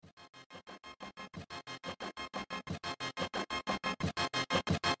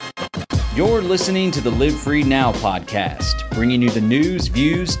You're listening to the Live Free Now podcast, bringing you the news,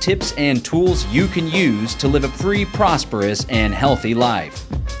 views, tips, and tools you can use to live a free, prosperous, and healthy life.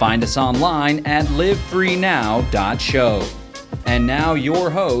 Find us online at livefreenow.show. And now your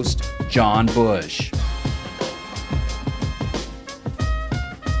host, John Bush.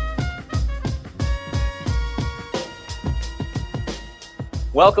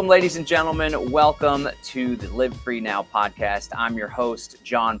 Welcome, ladies and gentlemen. Welcome to the Live Free Now podcast. I'm your host,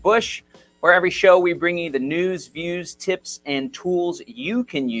 John Bush, where every show we bring you the news, views, tips, and tools you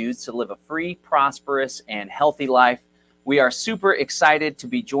can use to live a free, prosperous, and healthy life. We are super excited to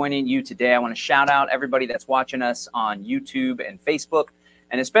be joining you today. I want to shout out everybody that's watching us on YouTube and Facebook,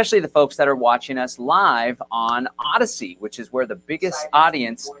 and especially the folks that are watching us live on Odyssey, which is where the biggest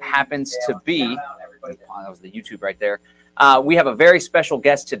audience happens to be. That was the YouTube right there. We have a very special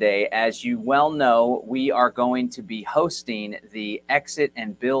guest today. As you well know, we are going to be hosting the Exit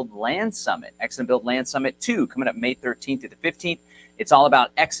and Build Land Summit. Exit and Build Land Summit 2 coming up May 13th to the 15th. It's all about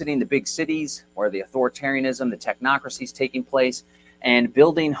exiting the big cities where the authoritarianism, the technocracy is taking place, and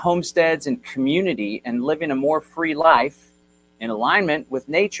building homesteads and community and living a more free life in alignment with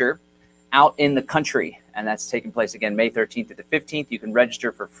nature out in the country. And that's taking place again May 13th to the 15th. You can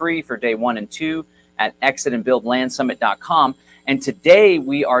register for free for day 1 and 2 at exitandbuildlandsummit.com. And today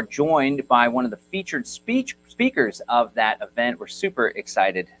we are joined by one of the featured speakers of that event. We're super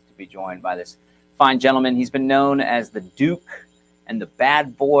excited to be joined by this fine gentleman. He's been known as the Duke and the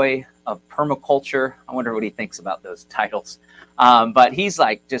Bad Boy of Permaculture. I wonder what he thinks about those titles. But he's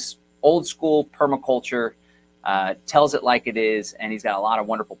like just old school permaculture, tells it like it is, and he's got a lot of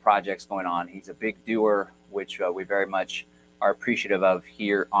wonderful projects going on. He's a big doer, which we very much are appreciative of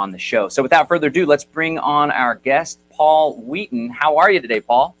here on the show. So without further ado, let's bring on our guest, Paul Wheaton. How are you today,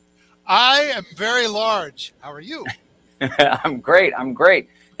 Paul? I am very large. How are you? I'm great.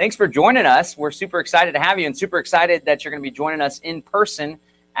 Thanks for joining us. We're super excited to have you and super excited that you're going to be joining us in person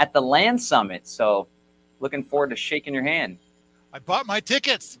at the Land Summit. So looking forward to shaking your hand. I bought my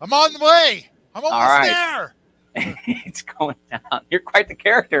tickets. I'm on the way. I'm almost there. It's going down. You're quite the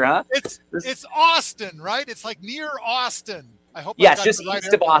character, huh? It's Austin, right? It's like near Austin. I hope. Yes, just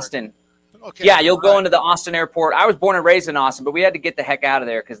east of Austin. Okay. Yeah, you'll go into the Austin airport. I was born and raised in Austin, but we had to get the heck out of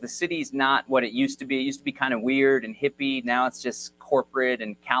there because the city's not what it used to be. It used to be kind of weird and hippie. Now it's just corporate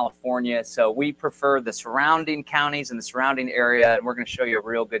and California. So we prefer the surrounding counties and the surrounding area, and we're going to show you a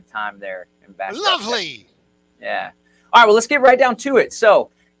real good time there in Bastrop. Lovely. Yeah. All right, well, let's get right down to it.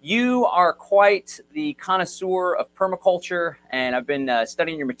 So you are quite the connoisseur of permaculture, and I've been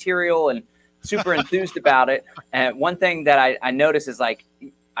studying your material and super enthused about it. And one thing that I notice is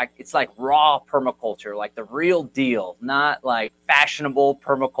it's like raw permaculture, like the real deal, not like fashionable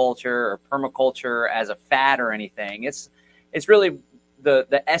permaculture or permaculture as a fad or anything. It's really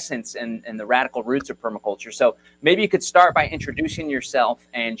the essence and the radical roots of permaculture. So maybe you could start by introducing yourself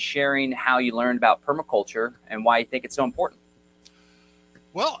and sharing how you learned about permaculture and why you think it's so important.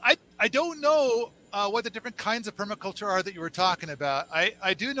 Well, I don't know what the different kinds of permaculture are that you were talking about.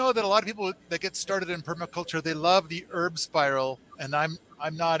 I do know that a lot of people that get started in permaculture, they love the herb spiral, and I'm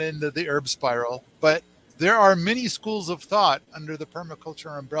not into the herb spiral, but there are many schools of thought under the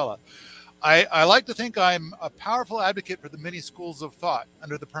permaculture umbrella. I like to think I'm a powerful advocate for the many schools of thought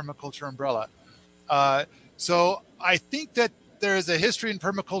under the permaculture umbrella. So I think that there is a history in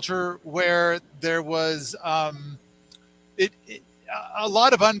permaculture where there was a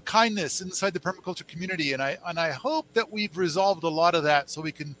lot of unkindness inside the permaculture community, and I hope that we've resolved a lot of that so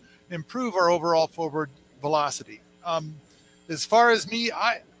we can improve our overall forward velocity. As far as me,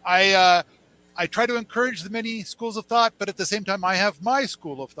 I try to encourage the many schools of thought, but at the same time, I have my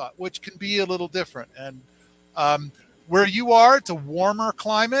school of thought, which can be a little different. And where you are, it's a warmer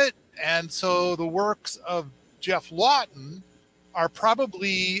climate, and so the works of Geoff Lawton are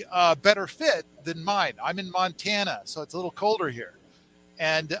probably a better fit than mine. I'm in Montana, so it's a little colder here.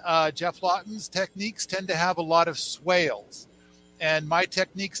 And Geoff Lawton's techniques tend to have a lot of swales, and my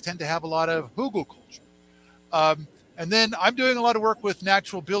techniques tend to have a lot of hugelkultur. And then I'm doing a lot of work with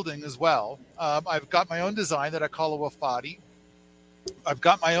natural building as well. I've got my own design that I call a wafadi. I've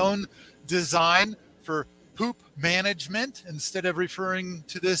got my own design for poop management. Instead of referring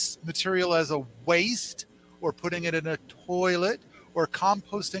to this material as a waste or putting it in a toilet or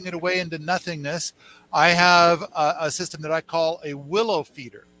composting it away into nothingness, I have a system that I call a willow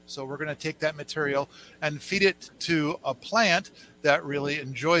feeder. So we're going to take that material and feed it to a plant that really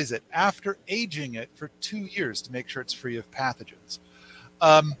enjoys it after aging it for 2 years to make sure it's free of pathogens.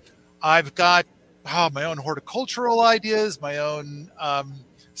 I've got my own horticultural ideas, my own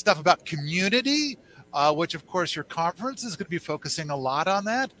stuff about community, which of course your conference is going to be focusing a lot on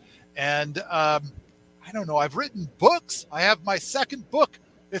that. And I don't know, I've written books. I have my second book.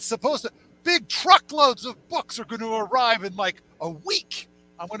 It's supposed to, big truckloads of books are going to arrive in like a week.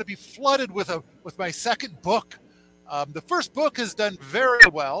 I'm going to be flooded with my second book. The first book has done very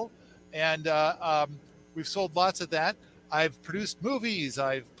well, and we've sold lots of that. I've produced movies.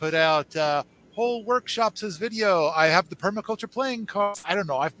 I've put out whole workshops as video. I have the permaculture playing cards. I don't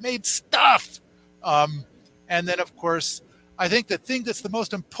know. I've made stuff. And then, of course, I think the thing that's the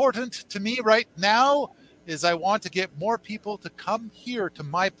most important to me right now is I want to get more people to come here to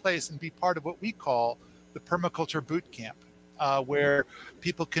my place and be part of what we call the Permaculture Boot Camp, where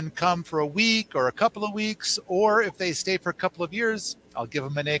people can come for a week or a couple of weeks, or if they stay for a couple of years, I'll give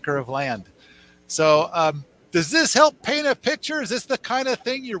them an acre of land. So does this help paint a picture? Is this the kind of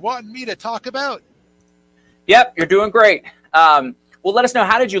thing you're wanting me to talk about? Yep, you're doing great. Well, let us know,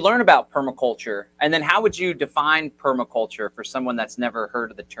 how did you learn about permaculture? And then how would you define permaculture for someone that's never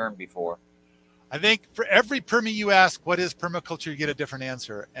heard of the term before? I think for every permie you ask, what is permaculture, you get a different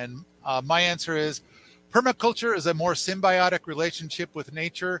answer. And my answer is, permaculture is a more symbiotic relationship with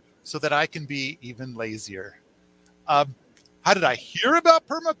nature so that I can be even lazier. How did I hear about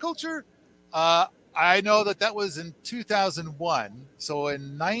permaculture? I know that was in 2001. So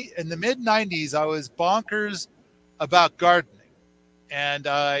in the mid-90s, I was bonkers about gardening. And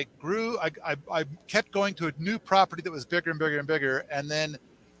I kept going to a new property that was bigger and bigger and bigger. And then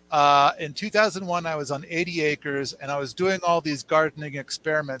in 2001, I was on 80 acres, and I was doing all these gardening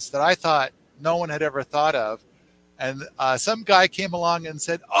experiments that I thought no one had ever thought of. And some guy came along and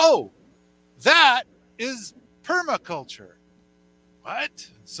said, "Oh, that is permaculture." What?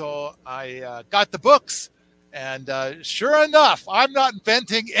 So I got the books, and sure enough, I'm not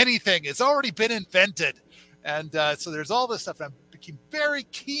inventing anything. It's already been invented. And so there's all this stuff, and I became very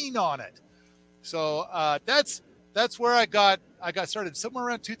keen on it. So that's where I got started. Somewhere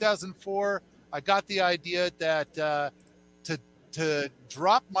around 2004, I got the idea that to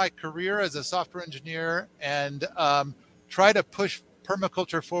drop my career as a software engineer and try to push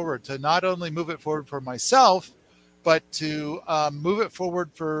permaculture forward, to not only move it forward for myself, but to move it forward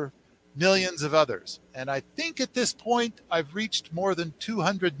for millions of others. And I think at this point, I've reached more than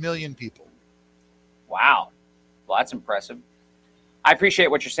 200 million people. Wow. Well, that's impressive. I appreciate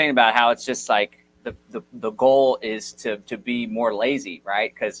what you're saying about how it's just like the goal is to be more lazy,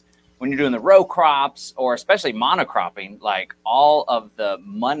 right? Because when you're doing the row crops, or especially monocropping, like all of the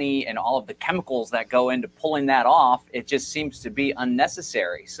money and all of the chemicals that go into pulling that off, it just seems to be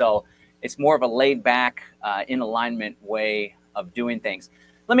unnecessary. So it's more of a laid back, in alignment way of doing things.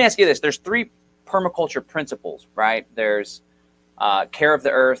 Let me ask you this. There's 3 permaculture principles, right? There's care of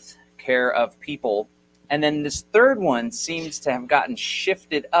the earth, care of people. And then this third one seems to have gotten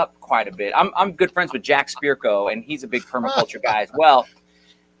shifted up quite a bit. I'm good friends with Jack Spirko, and he's a big permaculture guy as well.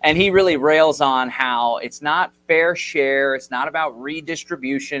 And he really rails on how it's not fair share. It's not about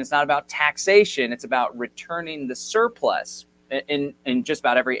redistribution. It's not about taxation. It's about returning the surplus in just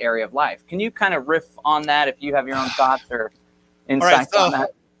about every area of life. Can you kind of riff on that if you have your own thoughts or insights on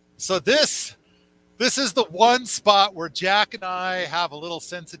that? So this is the one spot where Jack and I have a little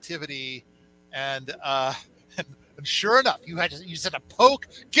sensitivity. And sure enough, you said a poke.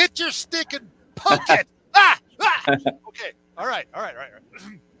 Get your stick and poke it. Okay. All right.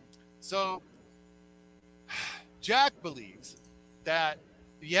 So Jack believes that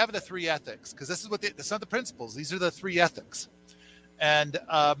you have the 3 ethics, because this is that's not the principles. These are the 3 ethics. And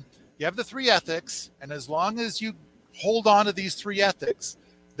you have the 3 ethics. And as long as you hold on to these 3 ethics,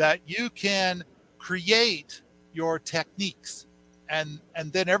 that you can create your techniques. And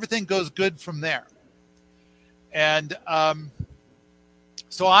then everything goes good from there. And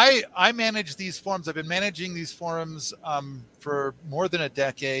so I manage these forums. I've been managing these forums for more than a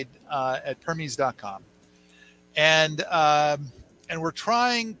decade at permies.com. And we're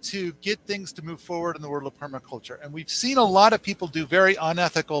trying to get things to move forward in the world of permaculture. And we've seen a lot of people do very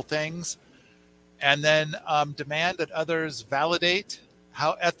unethical things and then demand that others validate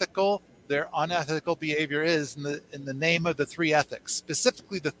how ethical their unethical behavior is in the name of the 3 ethics,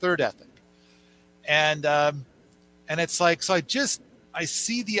 specifically the 3rd ethic. And it's like, so I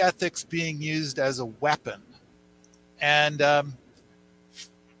see the ethics being used as a weapon. And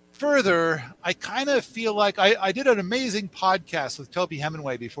further, I kind of feel like I did an amazing podcast with Toby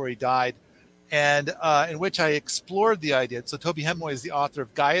Hemingway before he died, and in which I explored the idea. So Toby Hemingway is the author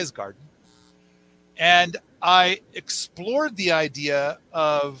of Gaia's Garden. And I explored the idea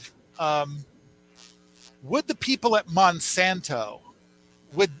of, would the people at Monsanto,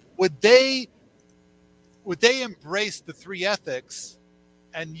 would they embrace the 3 ethics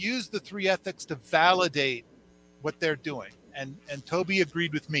and use the 3 ethics to validate what they're doing? and Toby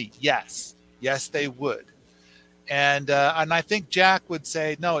agreed with me. Yes, they would. And I think Jack would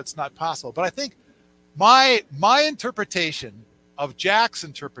say, no, it's not possible. But I think my interpretation of Jack's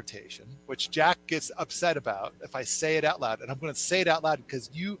interpretation, which Jack gets upset about if I say it out loud, and I'm going to say it out loud because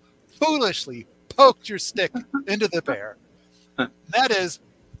you foolishly poked your stick into the bear. That is,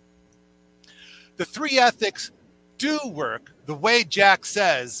 the three ethics do work the way Jack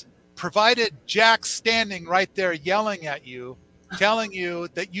says, provided Jack's standing right there yelling at you, telling you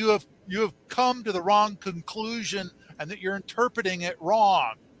that you have come to the wrong conclusion and that you're interpreting it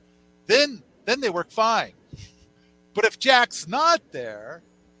wrong. Then they work fine. But if Jack's not there,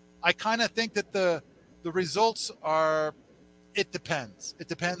 I kind of think that the results are, it depends. It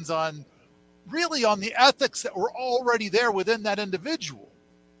depends on the ethics that were already there within that individual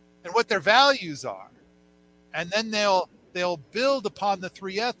and what their values are. And then they'll build upon the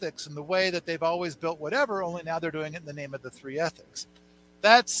three ethics in the way that they've always built whatever, only now they're doing it in the name of the three ethics.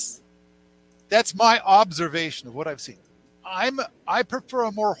 That's my observation of what I've seen. I prefer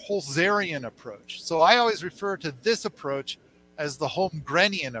a more Holzerian approach. So I always refer to this approach as the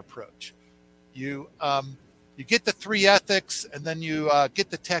Holmgrenian approach. You get the three ethics, and then you get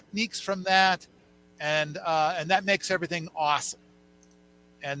the techniques from that, and that makes everything awesome.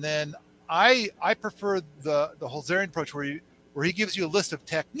 And then I prefer the Holzerian approach where he gives you a list of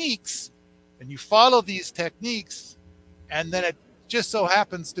techniques, and you follow these techniques, and then it just so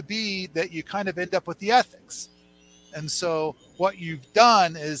happens to be that you kind of end up with the ethics. And so what you've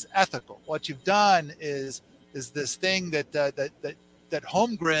done is ethical. What you've done is this thing that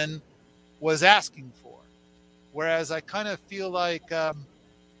Holmgren was asking for. Whereas I kind of feel like a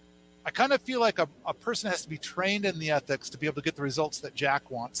person has to be trained in the ethics to be able to get the results that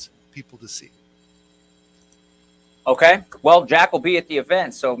Jack wants people to see. Okay. Well, Jack will be at the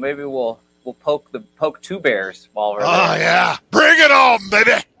event, so maybe we'll poke two bears while we're there. Oh yeah, bring it on,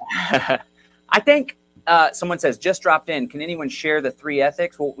 baby. I think someone says just dropped in. Can anyone share the three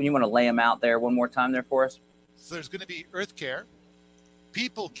ethics? Well, you want to lay them out there one more time there for us? So there's going to be earth care,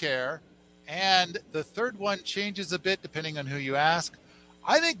 people care, and the third one changes a bit depending on who you ask.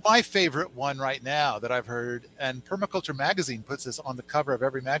 I think my favorite one right now that I've heard, and Permaculture Magazine puts this on the cover of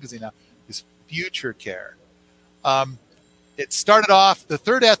every magazine now, is future care. It started off, the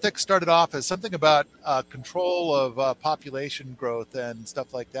third ethic started off as something about control of population growth and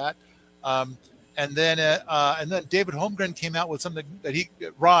stuff like that. And then David Holmgren came out with something that he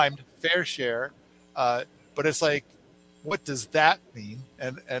rhymed, fair share. But it's like, what does that mean?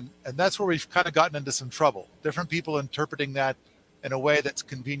 And that's where we've kind of gotten into some trouble. Different people interpreting that in a way that's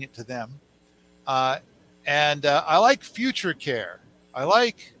convenient to them. And I like future care.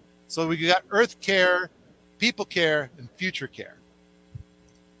 So we got earth care, people care, and future care.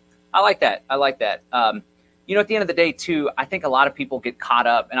 I like that. At the end of the day, too, I think a lot of people get caught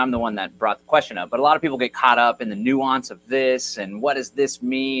up, and I'm the one that brought the question up, but a lot of people get caught up in the nuance of this and what does this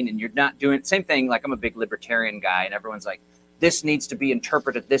mean? And you're not doing same thing. Like, I'm a big libertarian guy, and everyone's like, this needs to be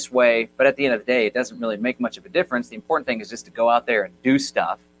interpreted this way. But at the end of the day, it doesn't really make much of a difference. The important thing is just to go out there and do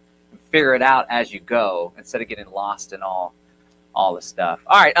stuff and figure it out as you go instead of getting lost in all the stuff.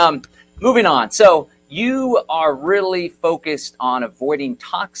 All right, moving on. So you are really focused on avoiding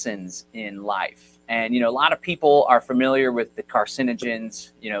toxins in life. And, a lot of people are familiar with the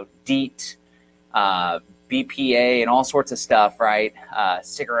carcinogens, DEET, BPA, and all sorts of stuff, right?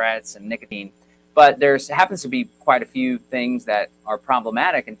 Cigarettes and nicotine. But there happens to be quite a few things that are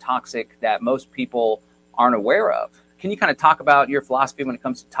problematic and toxic that most people aren't aware of. Can you kind of talk about your philosophy when it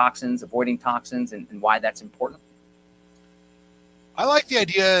comes to toxins, avoiding toxins, and why that's important? I like the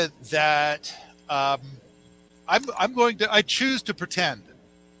idea that I choose to pretend.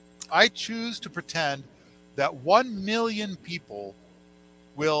 I choose to pretend that 1 million people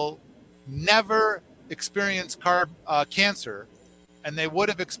will never experience cancer, and they would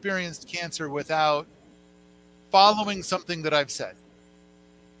have experienced cancer without following something that I've said.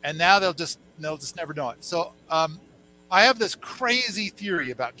 And now they'll just never know it. So I have this crazy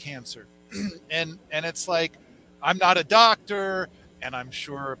theory about cancer, and it's like, I'm not a doctor, and I'm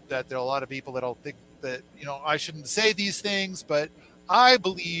sure that there are a lot of people that'll think that I shouldn't say these things, but I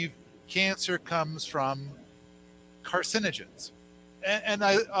believe cancer comes from carcinogens. And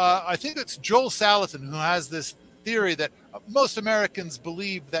I think it's Joel Salatin who has this theory that most Americans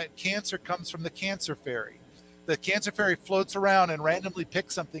believe that cancer comes from the cancer fairy. The cancer fairy floats around and randomly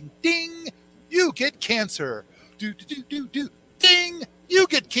picks something. Ding! You get cancer. Do, ding! You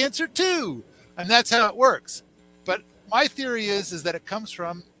get cancer too. And that's how it works. But my theory is that it comes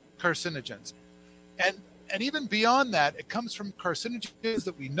from carcinogens. And even beyond that, it comes from carcinogens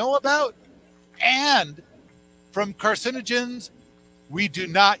that we know about and from carcinogens we do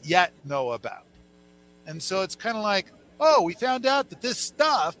not yet know about. And so it's kind of like, oh, we found out that this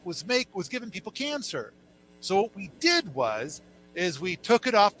stuff was giving people cancer. So what we did is we took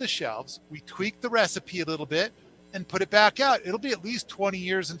it off the shelves, we tweaked the recipe a little bit and put it back out. It'll be at least 20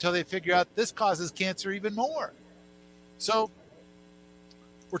 years until they figure out this causes cancer even more. So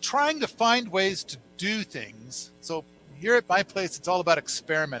we're trying to find ways to do things. So here at my place, it's all about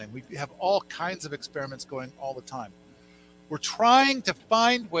experimenting. We have all kinds of experiments going all the time. We're trying to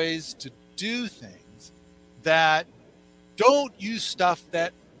find ways to do things that don't use stuff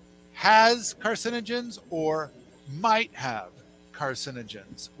that has carcinogens or might have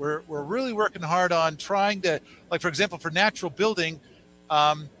carcinogens. We're really working hard on trying to, like, for example, for natural building,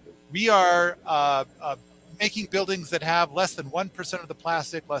 we are making buildings that have less than 1% of the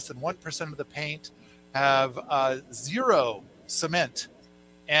plastic, less than 1% of the paint, have zero cement,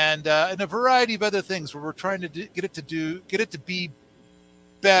 and a variety of other things where we're trying to get it to be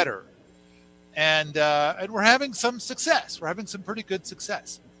better. And we're having some success. We're having some pretty good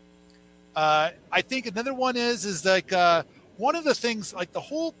success. I think another one is like one of the things, like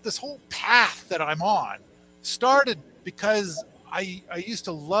this whole path that I'm on started because I used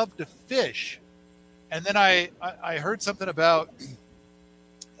to love to fish, and then I heard something about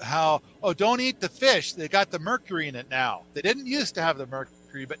how, oh, don't eat the fish. They got the mercury in it now. They didn't used to have the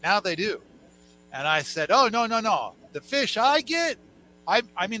mercury, but now they do. And I said, oh, no. The fish I get, I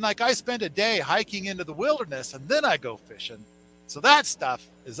mean, like, I spend a day hiking into the wilderness and then I go fishing. So that stuff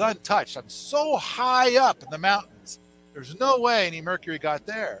is untouched. I'm so high up in the mountains. There's no way any mercury got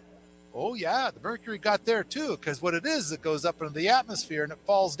there. Oh, yeah, the mercury got there too, because what it is, it goes up into the atmosphere and it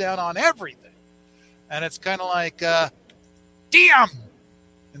falls down on everything. And it's kind of like, damn.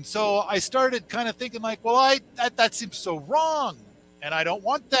 And so I started kind of thinking like, well, that seems so wrong, and I don't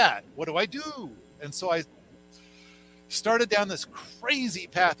want that. What do I do? And so I started down this crazy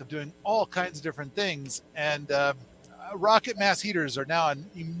path of doing all kinds of different things. And rocket mass heaters are now an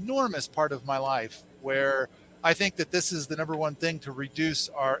enormous part of my life, where I think that this is the number one thing to reduce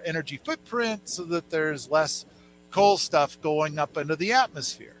our energy footprint so that there's less coal stuff going up into the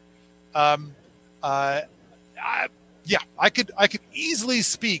atmosphere. I could easily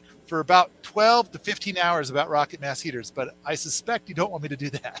speak for about 12 to 15 hours about rocket mass heaters, but I suspect you don't want me to do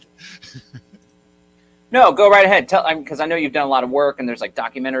that. No, go right ahead. Tell, because I know you've done a lot of work and there's like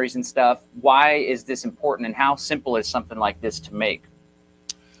documentaries and stuff. Why is this important, and how simple is something like this to make?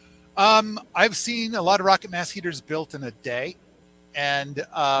 I've seen a lot of rocket mass heaters built in a day, and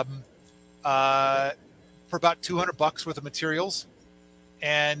for about $200 worth of materials,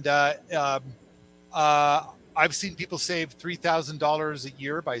 and I've seen people save $3,000 a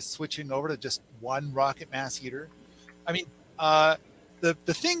year by switching over to just one rocket mass heater. I mean, the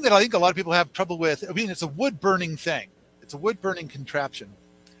thing that I think a lot of people have trouble with, I mean, it's a wood burning thing. It's a wood burning contraption.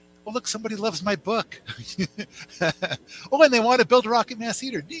 Oh, look, somebody loves my book. Oh, and they want to build a rocket mass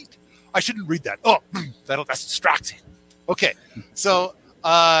heater. Neat. I shouldn't read that. Oh, that's distracting. Okay. So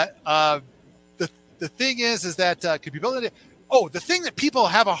the thing is that could be built. Oh, the thing that people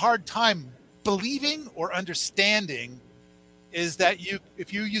have a hard time believing or understanding is that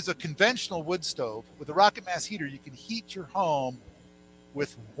if you use a conventional wood stove with a rocket mass heater, you can heat your home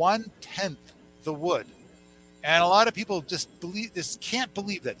with 1/10 the wood. And a lot of people just can't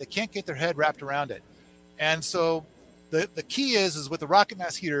believe that. They can't get their head wrapped around it. And so the key is with the rocket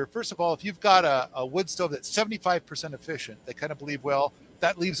mass heater, first of all, if you've got a wood stove that's 75% efficient, they kind of believe, well,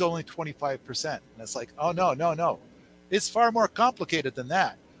 that leaves only 25%. And it's like, oh, no. It's far more complicated than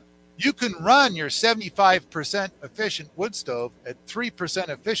that. You can run your 75% efficient wood stove at 3%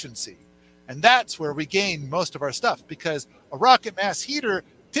 efficiency. And that's where we gain most of our stuff, because a rocket mass heater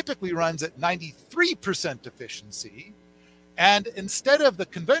typically runs at 93% efficiency. And instead of the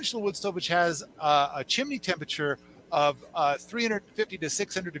conventional wood stove, which has a chimney temperature of 350 to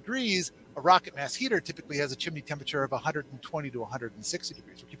 600 degrees, a rocket mass heater typically has a chimney temperature of 120 to 160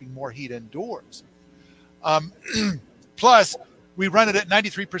 degrees. We're keeping more heat indoors. Plus, we run it at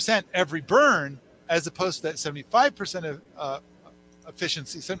 93% every burn, as opposed to that 75% of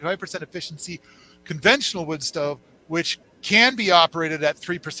efficiency, 75% efficiency conventional wood stove, which can be operated at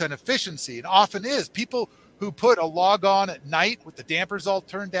 3% efficiency, and often is. People who put a log on at night with the dampers all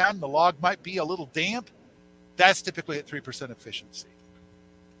turned down, the log might be a little damp, that's typically at 3% efficiency.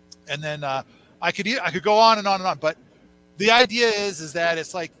 And then I could go on and on and on, but the idea is that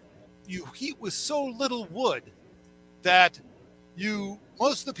it's like you heat with so little wood that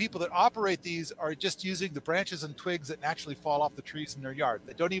most of the people that operate these are just using the branches and twigs that naturally fall off the trees in their yard.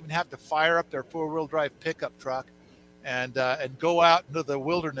 They don't even have to fire up their four-wheel drive pickup truck and go out into the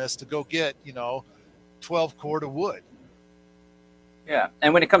wilderness to go get, 12 cord of wood. Yeah.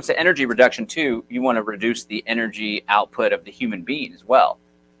 And when it comes to energy reduction too, you want to reduce the energy output of the human being as well.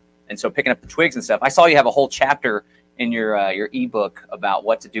 And so picking up the twigs and stuff, I saw you have a whole chapter in your ebook about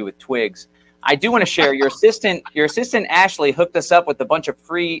what to do with twigs. I do want to share your assistant Ashley hooked us up with a bunch of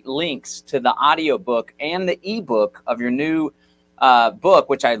free links to the audiobook and the ebook of your new book,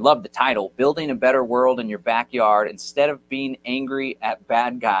 which I love the title, Building a Better World in Your Backyard Instead of Being Angry at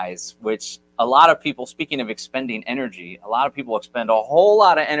Bad Guys, which a lot of people, speaking of expending energy, a lot of people expend a whole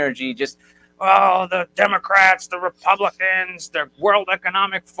lot of energy just, oh, the Democrats, the Republicans, the World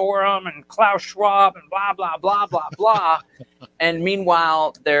Economic Forum, and Klaus Schwab, and blah, blah, blah, blah, blah. And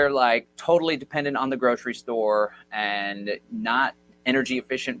meanwhile, they're like totally dependent on the grocery store and not energy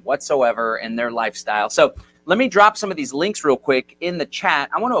efficient whatsoever in their lifestyle. So let me drop some of these links real quick in the chat.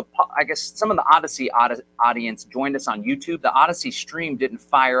 I want to, I guess some of the Odyssey audience joined us on YouTube. The Odyssey stream didn't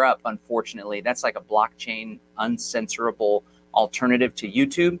fire up, unfortunately. That's like a blockchain uncensorable alternative to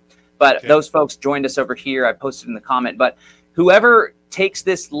YouTube. But okay, those folks joined us over here. I posted in the comment. But whoever takes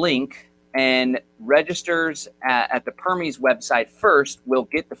this link and registers at the Permies website first will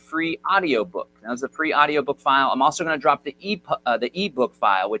get the free audiobook. That's the free audiobook file. I'm also going to drop the ebook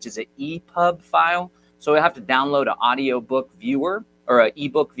file, which is an EPUB file. So you'll have to download an audiobook viewer or an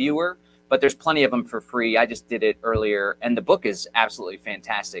ebook viewer, but there's plenty of them for free. I just did it earlier, and the book is absolutely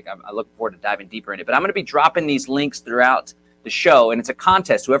fantastic. I look forward to diving deeper in it. But I'm going to be dropping these links throughout the show, and it's a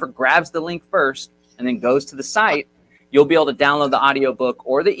contest. Whoever grabs the link first and then goes to the site, you'll be able to download the audiobook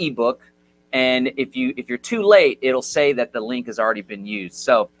or the ebook. And if you're too late, it'll say that the link has already been used.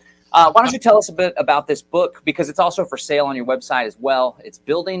 So why don't you tell us a bit about this book, because it's also for sale on your website as well. It's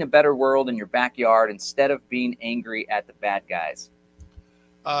Building a Better World in Your Backyard Instead of Being Angry at the Bad Guys.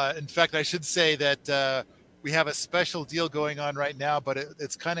 In fact, I should say that we have a special deal going on right now, but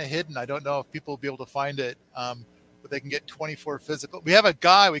it's kind of hidden. I don't know if people will be able to find it, but they can get 24 physical. We have a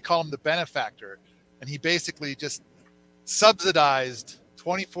guy, we call him the benefactor, and he basically just subsidized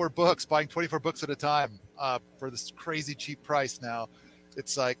 24 books, buying 24 books at a time for this crazy cheap price now.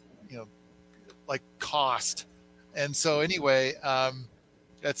 It's like, like cost. And so anyway,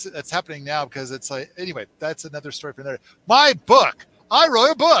 that's happening now because it's like, anyway, that's another story from there. My book, I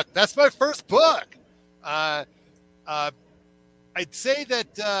wrote a book. That's my first book. I'd say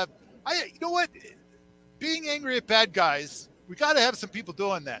that, you know what, being angry at bad guys, we got to have some people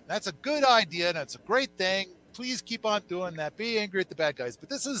doing that. That's a good idea. And it's a great thing. Please keep on doing that. Be angry at the bad guys. But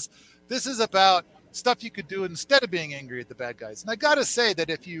this is about stuff you could do instead of being angry at the bad guys. And I got to say that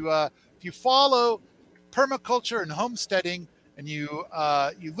if you follow permaculture and homesteading and you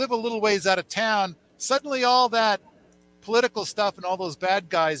live a little ways out of town, suddenly all that political stuff and all those bad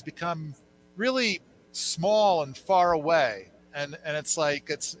guys become really small and far away. And it's like,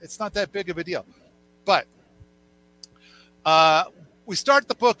 it's not that big of a deal. But we start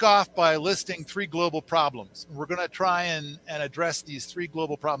the book off by listing 3 global problems. We're going to try and address these 3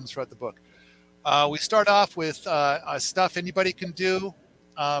 global problems throughout the book. We start off with stuff anybody can do.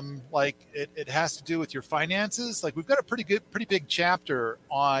 Like it has to do with your finances. Like we've got a pretty big chapter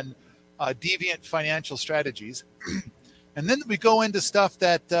on deviant financial strategies. And then we go into stuff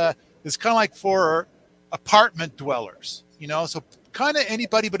that is kind of like for apartment dwellers, so kind of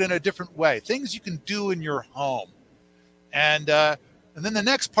anybody, but in a different way, things you can do in your home. And then the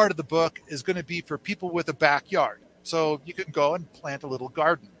next part of the book is going to be for people with a backyard. So you can go and plant a little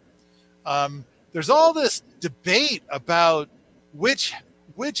garden. There's all this debate about which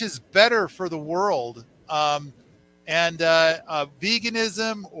is better for the world, and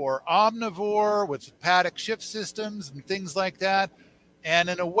veganism or omnivore with paddock shift systems and things like that. And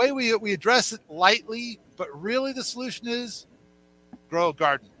in a way, we address it lightly, but really the solution is grow a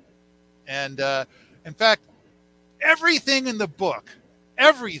garden. And in fact, everything in the book,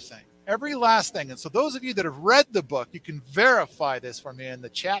 every last thing. And so those of you that have read the book, you can verify this for me in the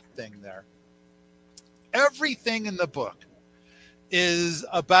chat thing there. Everything in the book is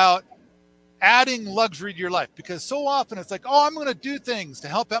about adding luxury to your life, because so often it's like, oh, I'm going to do things to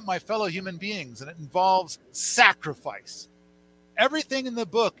help out my fellow human beings, and it involves sacrifice. Everything in the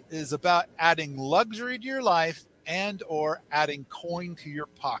book is about adding luxury to your life and or adding coin to your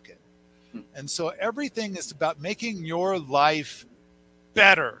pocket. And so everything is about making your life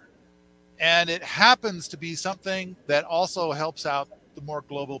better. And it happens to be something that also helps out the more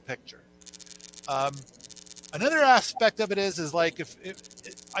global picture. Another aspect of it is like if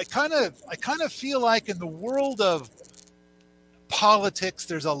I kind of feel like in the world of politics,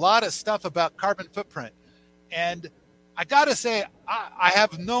 there's a lot of stuff about carbon footprint. And I got to say, I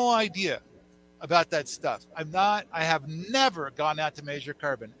have no idea about that stuff. I have never gone out to measure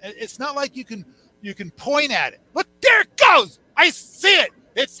carbon. It's not like you can point at it. Look, there it goes. I see it.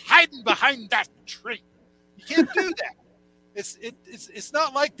 It's hiding behind that tree. You can't do that. It's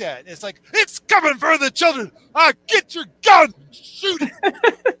not like that. It's like, it's coming for the children. Get your gun, shoot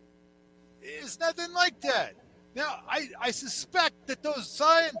it. It's nothing like that. Now, I suspect that those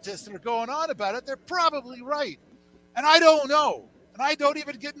scientists that are going on about it, they're probably right. And I don't know. And I don't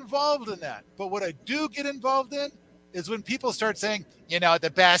even get involved in that. But what I do get involved in is when people start saying,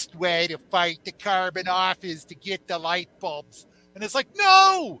 the best way to fight the carbon off is to get the light bulbs. And it's like,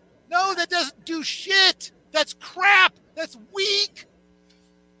 no, that doesn't do shit. That's crap. That's weak.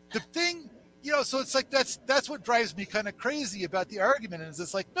 The thing, so it's like that's what drives me kind of crazy about the argument. Is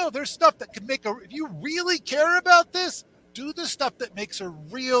it's like, no, there's stuff that can make if you really care about this, do the stuff that makes a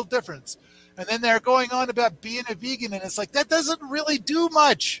real difference. And then they're going on about being a vegan, and it's like, that doesn't really do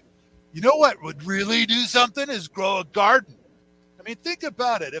much. You know what would really do something is grow a garden. I mean, think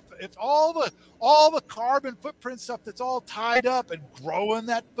about it. If all the carbon footprint stuff that's all tied up and growing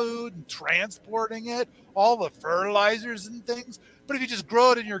that food and transporting it, all the fertilizers and things, but if you just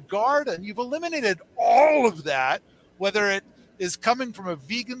grow it in your garden, you've eliminated all of that, whether it is coming from a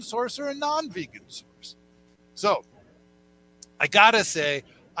vegan source or a non-vegan source. So I gotta say,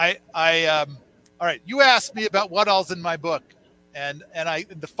 all right, you asked me about what all's in my book, and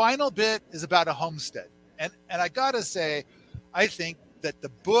the final bit is about a homestead, and I gotta say, I think that the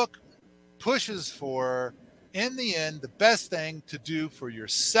book pushes for, in the end, the best thing to do for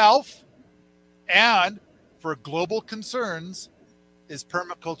yourself and for global concerns is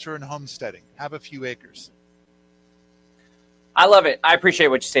permaculture and homesteading. Have a few acres. I love it. I appreciate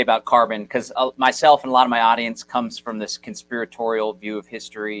what you say about carbon, because myself and a lot of my audience comes from this conspiratorial view of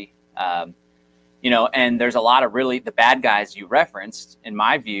history. And there's a lot of really the bad guys you referenced, in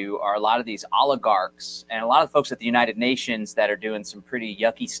my view, are a lot of these oligarchs and a lot of folks at the United Nations that are doing some pretty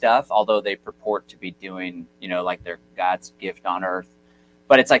yucky stuff, although they purport to be doing, like they're God's gift on earth.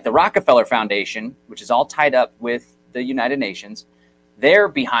 But it's like the Rockefeller Foundation, which is all tied up with the United Nations. They're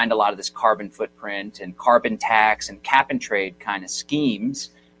behind a lot of this carbon footprint and carbon tax and cap and trade kind of schemes.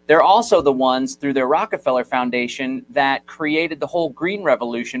 They're also the ones through their Rockefeller Foundation that created the whole green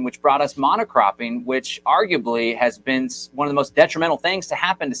revolution, which brought us monocropping, which arguably has been one of the most detrimental things to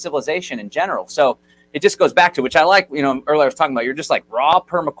happen to civilization in general. So it just goes back to, which I like, earlier I was talking about, you're just like raw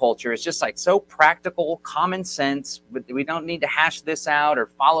permaculture. It's just like so practical, common sense. We don't need to hash this out or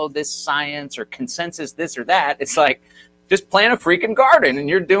follow this science or consensus, this or that. It's like, just plant a freaking garden and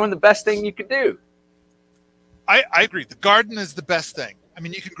you're doing the best thing you could do. I agree. The garden is the best thing. I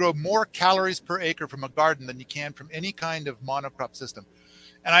mean, you can grow more calories per acre from a garden than you can from any kind of monocrop system.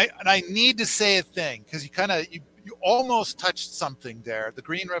 And I need to say a thing, because you almost touched something there, the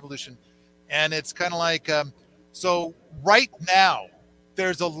green revolution. And it's kind of like, so right now,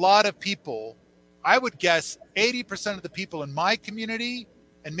 there's a lot of people, I would guess 80% of the people in my community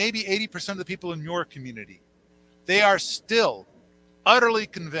and maybe 80% of the people in your community, they are still utterly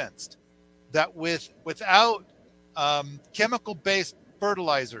convinced that without chemical-based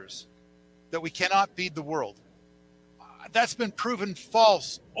fertilizers, that we cannot feed the world. That's been proven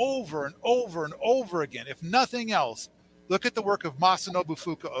false over and over and over again. If nothing else, look at the work of Masanobu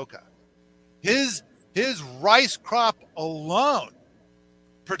Fukuoka. His rice crop alone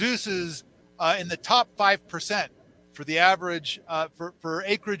produces in the top 5% for the average for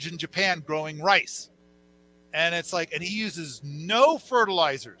acreage in Japan growing rice. And it's like, and he uses no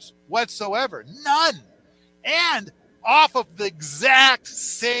fertilizers whatsoever, none. And off of the exact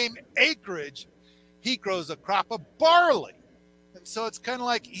same acreage, he grows a crop of barley. And so it's kind of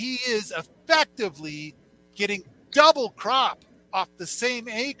like he is effectively getting double crop off the same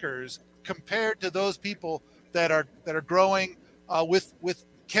acres compared to those people that are growing with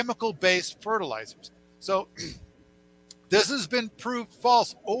chemical-based fertilizers. So this has been proved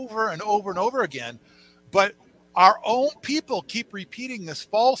false over and over and over again. But our own people keep repeating this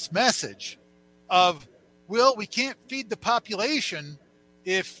false message of, well, we can't feed the population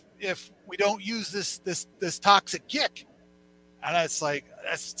if we don't use this toxic kick. And it's like,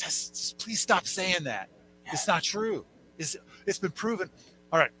 just please stop saying that. It's not true. It's been proven.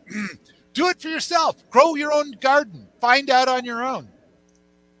 All right. Do it for yourself. Grow your own garden. Find out on your own.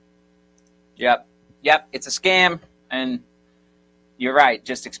 Yep. It's a scam. And you're right.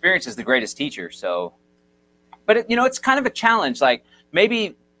 Just experience is the greatest teacher. So, but it's kind of a challenge. Like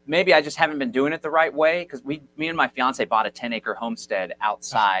maybe I just haven't been doing it the right way, because me and my fiance bought a 10-acre homestead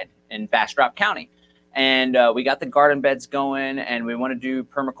outside in Bastrop County. And we got the garden beds going, and we want to do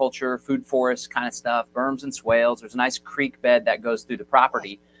permaculture, food forest kind of stuff, berms and swales. There's a nice creek bed that goes through the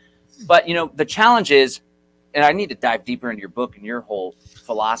property. But, the challenge is, and I need to dive deeper into your book and your whole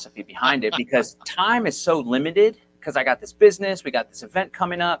philosophy behind it, because time is so limited, because I got this business, we got this event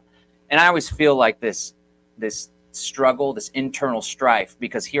coming up. And I always feel like this struggle, this internal strife,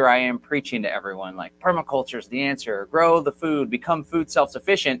 because here I am preaching to everyone like permaculture is the answer, grow the food, become food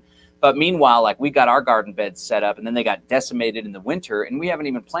self-sufficient. But meanwhile, like, we got our garden beds set up and then they got decimated in the winter and we haven't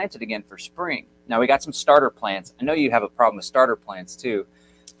even planted again for spring. Now we got some starter plants. I know you have a problem with starter plants too.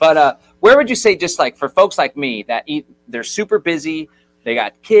 But where would you say, just like for folks like me that they're super busy, they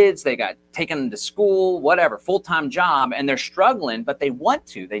got kids, they got taken them to school, whatever, full-time job, and they're struggling, but they want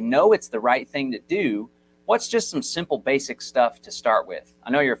to. They know it's the right thing to do. What's just some simple basic stuff to start with?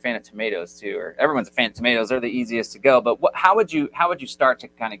 I know you're a fan of tomatoes too, or everyone's a fan of tomatoes. They're the easiest to go. But how would you start to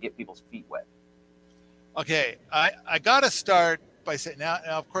kind of get people's feet wet? Okay, I got to start by saying now,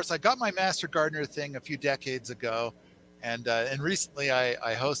 of course, I got my Master Gardener thing a few decades ago, and recently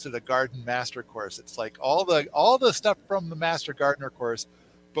I hosted a garden master course. It's like all the stuff from the Master Gardener course,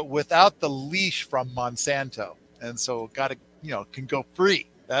 but without the leash from Monsanto, and so can go free.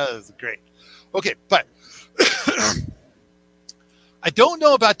 That is great. Okay, but I don't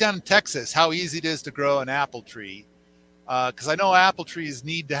know about down in Texas how easy it is to grow an apple tree, because I know apple trees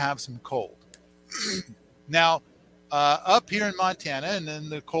need to have some cold. Now, up here in Montana and in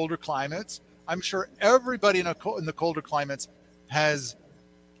the colder climates, I'm sure everybody in the colder climates has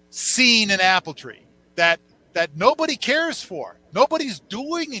seen an apple tree that nobody cares for. Nobody's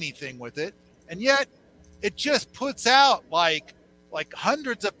doing anything with it, and yet it just puts out like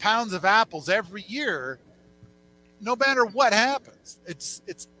hundreds of pounds of apples every year, no matter what happens.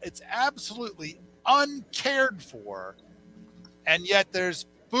 It's absolutely uncared for, and yet there's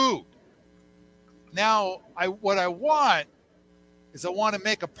food. Now, what I want to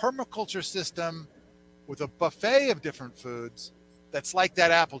make a permaculture system with a buffet of different foods that's like that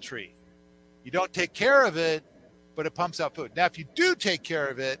apple tree. You don't take care of it, but it pumps out food. Now, if you do take care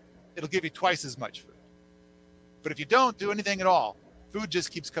of it, it'll give you twice as much food. But if you don't do anything at all, food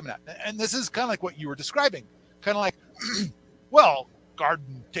just keeps coming out. And this is kind of like what you were describing. Kind of like, well,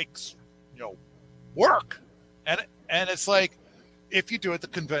 garden takes, work. And it's like, if you do it the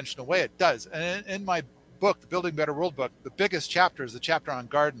conventional way, it does. And in my book, the Building Better World book, the biggest chapter is the chapter on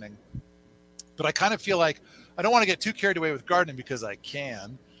gardening. But I kind of feel like I don't want to get too carried away with gardening because I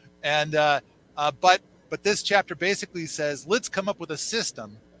can. And but this chapter basically says, let's come up with a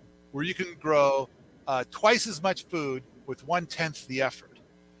system where you can grow twice as much food with 1/10 the effort.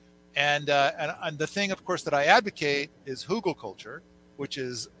 And the thing, of course, that I advocate is hugelkultur, which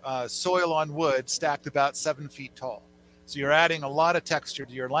is soil on wood stacked about 7 feet tall. So you're adding a lot of texture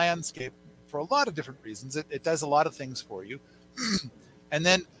to your landscape for a lot of different reasons. It does a lot of things for you. And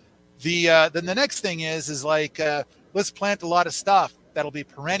then the next thing is like, let's plant a lot of stuff that'll be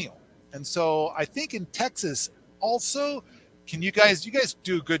perennial. And so I think in Texas also, you guys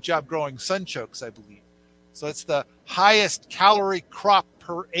do a good job growing sunchokes, I believe. So it's the highest calorie crop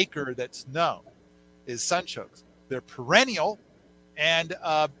per acre that's known is sunchokes. They're perennial, and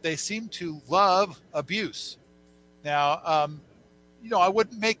they seem to love abuse. Now, I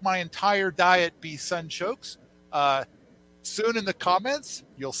wouldn't make my entire diet be sunchokes. Soon in the comments,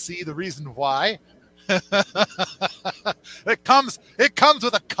 you'll see the reason why. It comes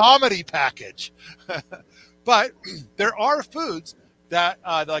with a comedy package. But there are foods that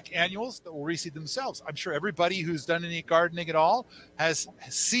like annuals that will reseed themselves. I'm sure everybody who's done any gardening at all has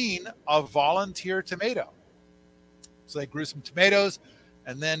seen a volunteer tomato. So they grew some tomatoes,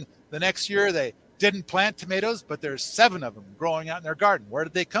 and then the next year they didn't plant tomatoes, but there's 7 of them growing out in their garden. Where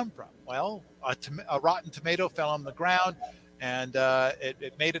did they come from? Well, a rotten tomato fell on the ground, and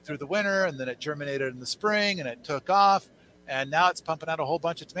it made it through the winter, and then it germinated in the spring, and it took off, and now it's pumping out a whole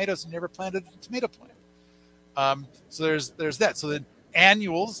bunch of tomatoes, and never planted a tomato plant. So there's that. So then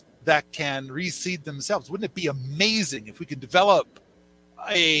annuals that can reseed themselves. Wouldn't it be amazing if we could develop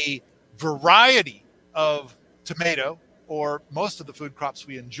a variety of tomato or most of the food crops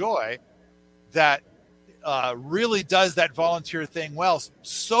we enjoy that really does that volunteer thing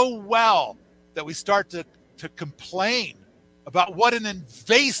so well that we start to complain about what an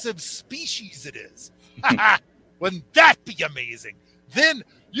invasive species it is. Wouldn't that be amazing? Then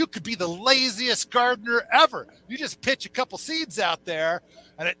you could be the laziest gardener ever. You just pitch a couple seeds out there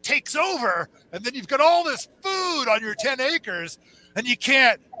and it takes over, and then you've got all this food on your 10 acres and you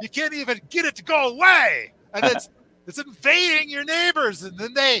can't even get it to go away. And it's invading your neighbors, and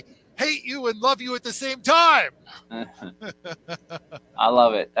then they hate you and love you at the same time. I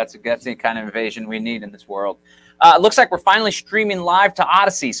love it. That's the kind of invasion we need in this world. It looks like we're finally streaming live to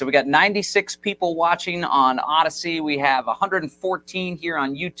Odyssey. So we got 96 people watching on Odyssey. We have 114 here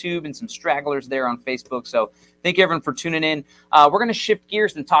on YouTube and some stragglers there on Facebook. So thank you, everyone, for tuning in. We're going to shift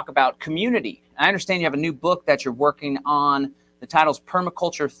gears and talk about community. I understand you have a new book that you're working on. The title's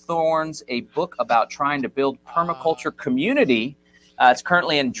Permaculture Thorns, a book about trying to build permaculture community. It's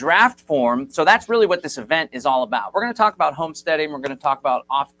currently in draft form. So that's really what this event is all about. We're going to talk about homesteading. We're going to talk about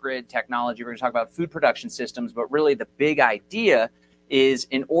off-grid technology. We're going to talk about food production systems. But really the big idea is,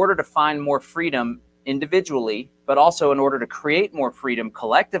 in order to find more freedom individually, but also in order to create more freedom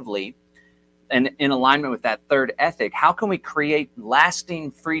collectively, and in alignment with that third ethic, how can we create lasting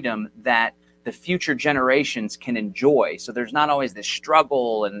freedom that the future generations can enjoy? So there's not always this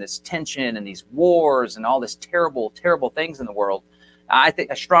struggle and this tension and these wars and all this terrible, terrible things in the world. I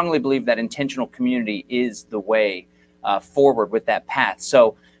strongly believe that intentional community is the way forward with that path.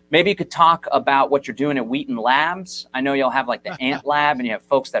 So maybe you could talk about what you're doing at Wheaton Labs. I know you'll have like the Ant Lab, and you have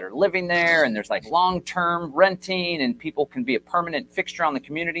folks that are living there, and there's like long-term renting, and people can be a permanent fixture on the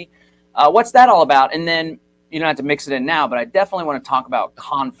community. What's that all about? And then you don't have to mix it in now, but I definitely want to talk about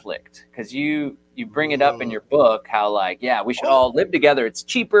conflict, because you bring it up in your book, how like, yeah, we should all live together. It's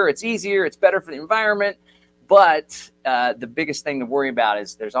cheaper, it's easier, it's better for the environment. But the biggest thing to worry about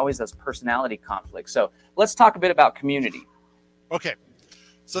is there's always those personality conflicts. So let's talk a bit about community. Okay.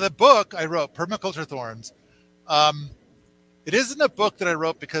 So the book I wrote, Permaculture Thorns, it isn't a book that I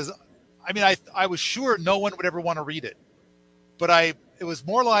wrote because, I mean, I was sure no one would ever want to read it. But it was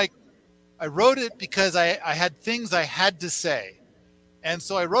more like I wrote it because I had things I had to say. And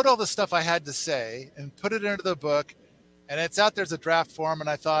so I wrote all the stuff I had to say and put it into the book. And it's out there as a draft form. And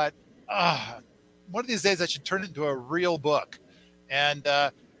I thought, one of these days I should turn it into a real book. And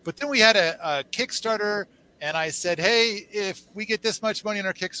but then we had a Kickstarter, and I said, hey, if we get this much money in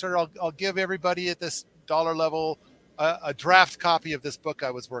our Kickstarter, I'll give everybody at this dollar level a draft copy of this book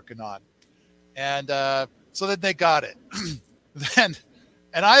I was working on. And so then they got it.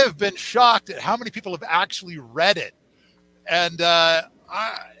 And I have been shocked at how many people have actually read it. And not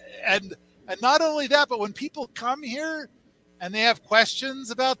only that, but when people come here and they have questions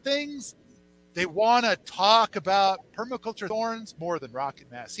about things, they want to talk about permaculture thorns more than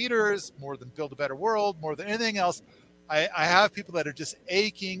rocket mass heaters, more than build a better world, more than anything else. I have people that are just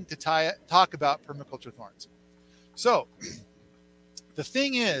aching to talk about permaculture thorns. So the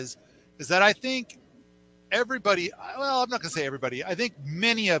thing is that I think everybody, well, I'm not going to say everybody, I think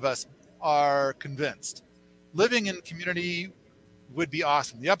many of us are convinced living in community would be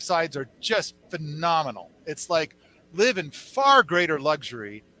awesome. The upsides are just phenomenal. It's like live in far greater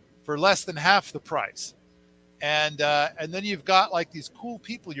luxury for less than half the price. And then you've got like these cool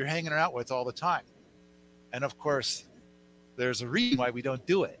people you're hanging out with all the time. And of course, there's a reason why we don't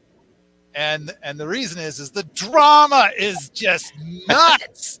do it. And the reason is the drama is just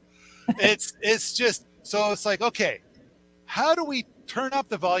nuts. It's just, so it's like, okay, how do we turn up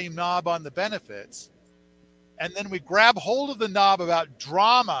the volume knob on the benefits? And then we grab hold of the knob about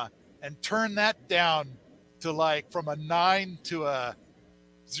drama and turn that down to like from a 9 to a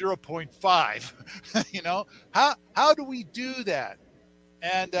 0.5. You know, how do we do that?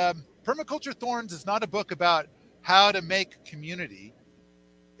 And Permaculture Thorns is not a book about how to make community.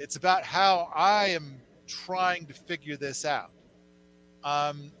 It's about how I am trying to figure this out.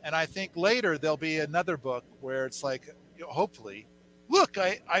 And I think later there'll be another book where it's like, you know, hopefully, look,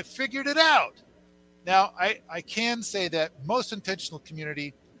 I figured it out. Now, I can say that most intentional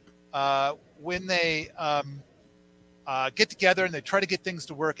community, when they get together and they try to get things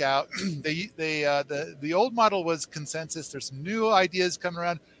to work out, the old model was consensus. There's some new ideas coming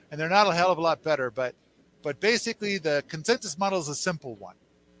around, and they're not a hell of a lot better. But basically, the consensus model is a simple one,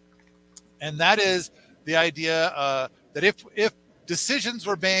 and that is the idea that if decisions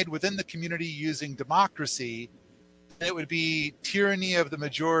were made within the community using democracy, it would be tyranny of the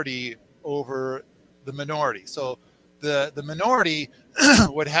majority over the minority. So the minority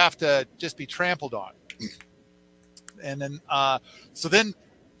would have to just be trampled on. And then so then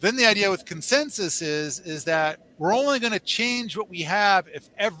the idea with consensus is that we're only going to change what we have if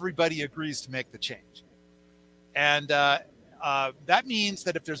everybody agrees to make the change. And that means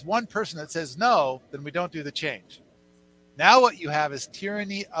that if there's one person that says no, then we don't do the change. Now what you have is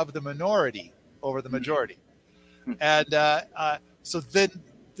tyranny of the minority over the majority. And so then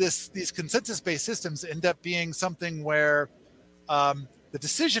these consensus-based systems end up being something where the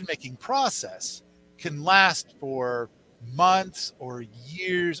decision-making process can last for months or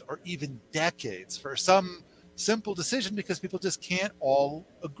years or even decades. For some simple decision because people just can't all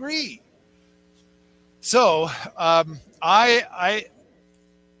agree. So I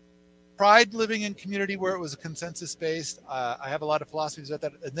tried living in community where it was a consensus based. I have a lot of philosophies about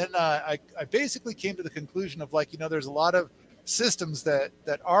that. And then I basically came to the conclusion of like, there's a lot of systems that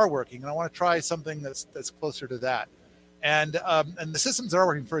are working, and I want to try something that's closer to that. And the systems that are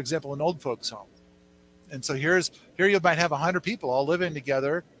working, for example, an old folks home. And so here you might have 100 people all living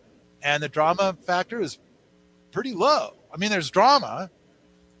together, and the drama factor is pretty low. I mean, there's drama,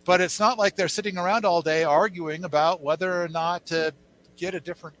 but it's not like they're sitting around all day arguing about whether or not to get a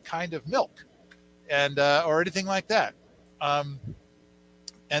different kind of milk, and or anything like that. And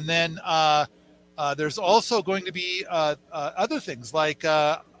then there's also going to be other things like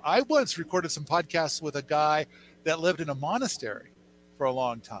I once recorded some podcasts with a guy that lived in a monastery for a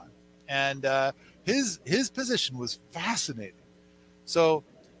long time, and his position was fascinating. So,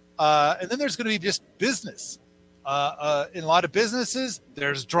 and then there's going to be just business. In a lot of businesses,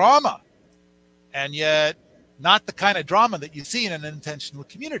 there's drama, and yet not the kind of drama that you see in an intentional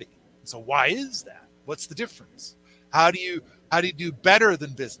community. So why is that? What's the difference? How do you do better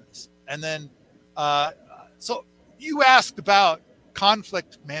than business? And then, so you asked about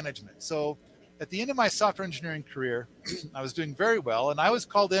conflict management. So at the end of my software engineering career, I was doing very well, and I was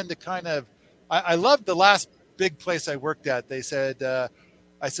called in to kind of, I loved the last big place I worked at. They said,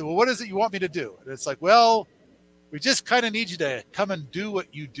 I said, well, what is it you want me to do? And it's like, well, we just kind of need you to come and do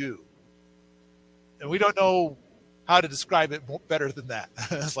what you do. And we don't know how to describe it better than that.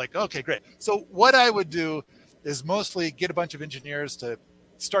 It's like, okay, great. So what I would do is mostly get a bunch of engineers to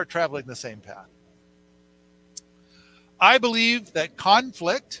start traveling the same path. I believe that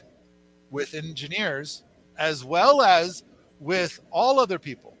conflict with engineers, as well as with all other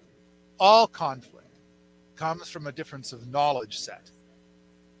people, all conflict comes from a difference of knowledge set.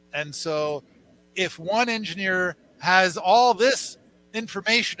 And so if one engineer has all this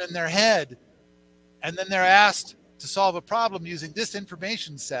information in their head, and then they're asked to solve a problem using this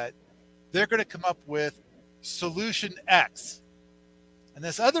information set, they're going to come up with solution X. And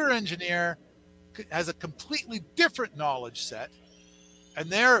this other engineer has a completely different knowledge set,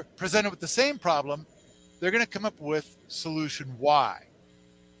 and they're presented with the same problem. They're going to come up with solution Y.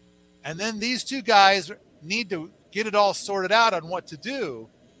 And then these two guys need to get it all sorted out on what to do,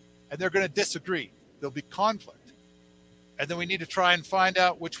 and they're going to disagree. There'll be conflict. And then we need to try and find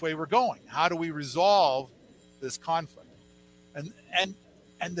out which way we're going. How do we resolve this conflict?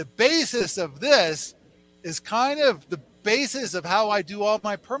 And the basis of this is kind of the basis of how I do all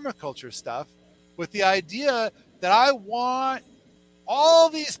my permaculture stuff, with the idea that I want all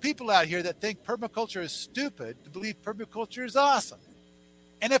these people out here that think permaculture is stupid to believe permaculture is awesome.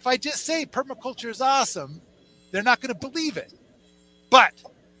 And if I just say permaculture is awesome, they're not going to believe it. But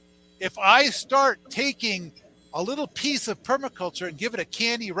if I start taking a little piece of permaculture and give it a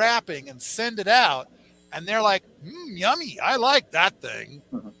candy wrapping and send it out, and they're like, yummy, I like that thing.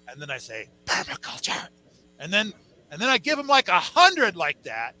 Mm-hmm. And then I say, permaculture. And then I give them like 100 like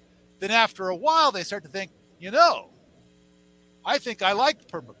that. Then after a while, they start to think, I think I like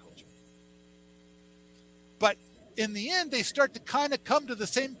permaculture. But in the end, they start to kind of come to the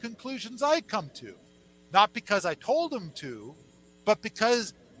same conclusions I come to. Not because I told them to, but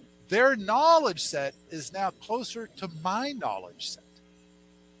because their knowledge set is now closer to my knowledge set.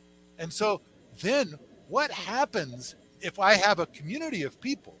 And so then what happens if I have a community of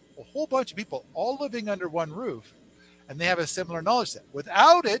people, a whole bunch of people all living under one roof, and they have a similar knowledge set?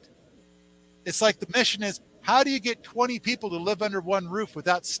 Without it, it's like the mission is, how do you get 20 people to live under one roof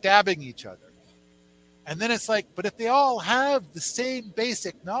without stabbing each other? And then it's like, but if they all have the same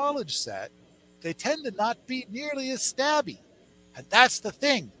basic knowledge set, they tend to not be nearly as stabby. And that's the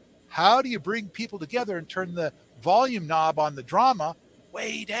thing. How do you bring people together and turn the volume knob on the drama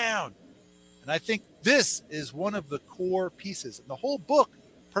way down? And I think this is one of the core pieces. And the whole book,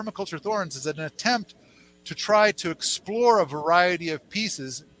 Permaculture Thorns, is an attempt to try to explore a variety of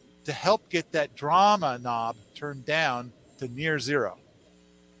pieces to help get that drama knob turned down to near zero.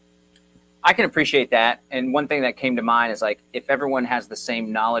 I can appreciate that. And one thing that came to mind is like, if everyone has the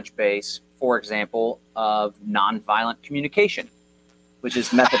same knowledge base, for example, of nonviolent communication, which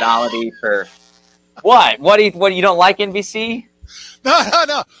is methodology for what? What do you don't like NVC?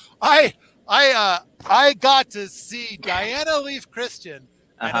 No. I got to see Diana Leaf Christian.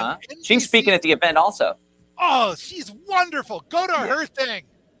 She's speaking at the event also. Oh, she's wonderful. Go to her thing.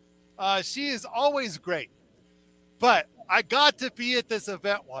 She is always great. But I got to be at this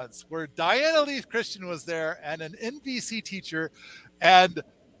event once where Diana Leaf Christian was there and an NVC teacher, and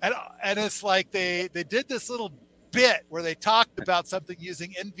it's like they did this little bit where they talked about something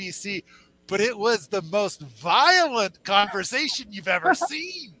using NVC but it was the most violent conversation you've ever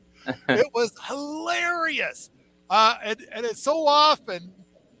seen. It was hilarious. And it's so often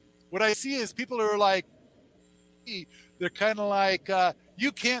what I see is people who are like, they're kind of like,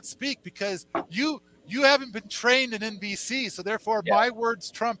 you can't speak because you haven't been trained in NVC, so therefore my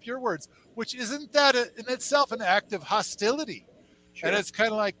words trump your words, which isn't that in itself an act of hostility? Sure. And it's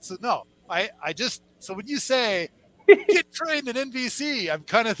kind of like, so no, so when you say get trained in NVC, I'm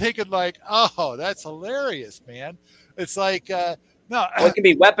kind of thinking like, oh, that's hilarious, man. It's like, no. Well, it can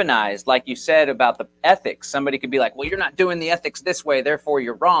be weaponized, like you said about the ethics. Somebody could be like, well, you're not doing the ethics this way, therefore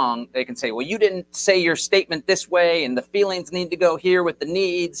you're wrong. They can say, well, you didn't say your statement this way, and the feelings need to go here with the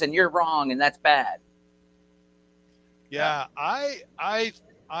needs, and you're wrong, and that's bad. Yeah, I've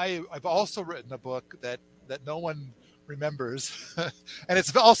also written a book that no one remembers, and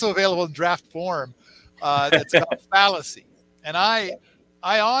it's also available in draft form. That's about fallacy, and I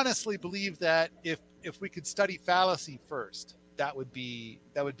honestly believe that if we could study fallacy first, that would be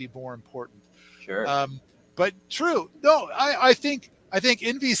more important. Sure. But true. No, I think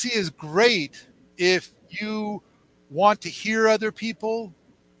NVC is great if you want to hear other people,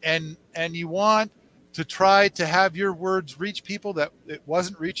 and you want to try to have your words reach people that it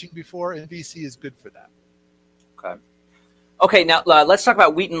wasn't reaching before. NVC is good for that. Okay, now let's talk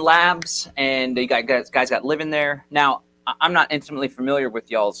about Wheaton Labs, and you guys got living there. Now, I'm not intimately familiar with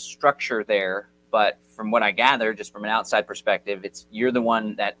y'all's structure there, but from what I gather, just from an outside perspective, you're the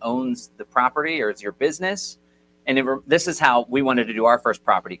one that owns the property, or it's your business. And this is how we wanted to do our first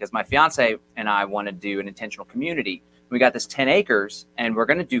property, because my fiance and I wanted to do an intentional community. We got this 10 acres, and we're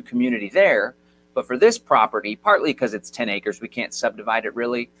going to do community there. But for this property, partly because it's 10 acres, we can't subdivide it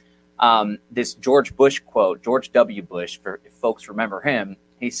really. This George Bush quote, George W. Bush, if folks remember him,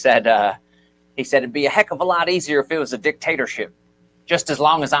 he said it'd be a heck of a lot easier if it was a dictatorship, just as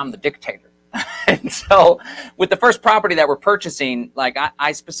long as I'm the dictator. And so with the first property that we're purchasing, like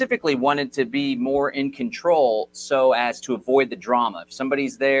I specifically wanted to be more in control so as to avoid the drama. If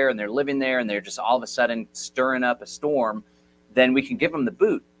somebody's there and they're living there and they're just all of a sudden stirring up a storm, then we can give them the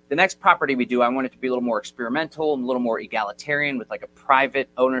boot. The next property we do, I want it to be a little more experimental and a little more egalitarian with like a private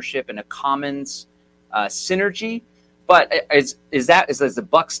ownership and a commons synergy. But is the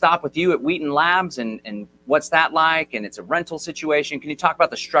buck stop with you at Wheaton Labs, and what's that like? And it's a rental situation. Can you talk about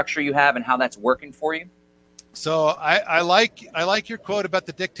the structure you have and how that's working for you? So I like your quote about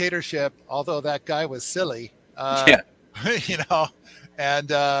the dictatorship, although that guy was silly. Yeah. And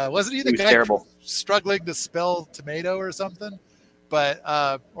wasn't he the guy terrible, struggling to spell tomato or something? But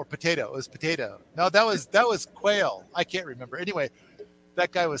or potato. It was potato. No, that was quail. I can't remember. Anyway,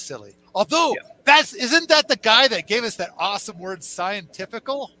 that guy was silly. Although isn't that the guy that gave us that awesome word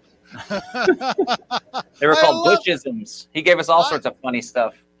scientifical? They were called Bushisms. He gave us all sorts of funny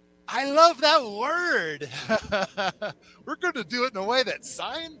stuff. I love that word. We're going to do it in a way that's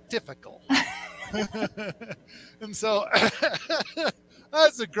scientifical. And so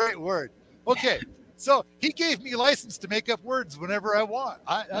that's a great word. Okay. So he gave me license to make up words whenever I want.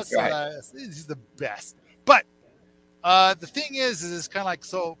 He's the best. But the thing is kind of like,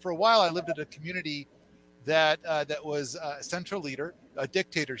 so for a while I lived in a community that was a central leader, a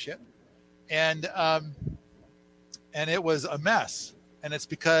dictatorship, and it was a mess. And it's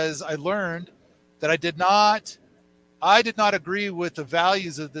because I learned that I did not agree with the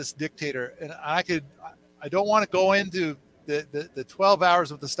values of this dictator, and I don't want to go into the 12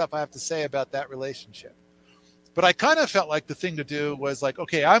 hours of the stuff I have to say about that relationship. But I kind of felt like the thing to do was like,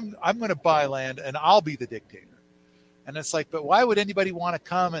 okay, I'm going to buy land and I'll be the dictator. And it's like, but why would anybody want to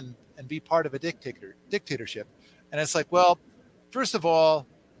come and be part of a dictatorship? And it's like, well, first of all,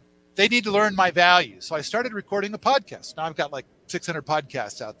 they need to learn my values. So I started recording a podcast. Now I've got like 600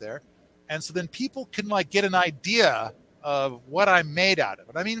 podcasts out there. And so then people can like get an idea of what I'm made out of.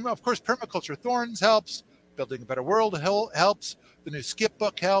 And I mean, of course, Permaculture Thorns helps. Building a Better World helps. The new Skip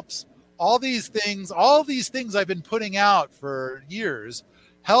book helps. All these things I've been putting out for years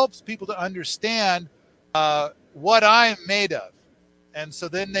helps people to understand what I'm made of. And so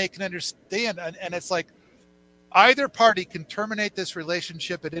then they can understand. And it's like either party can terminate this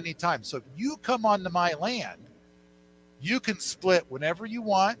relationship at any time. So if you come onto my land, you can split whenever you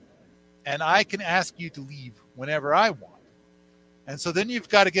want, and I can ask you to leave whenever I want. And so then you've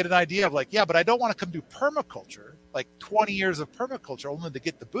got to get an idea of like, yeah, but I don't want to come do permaculture, like 20 years of permaculture only to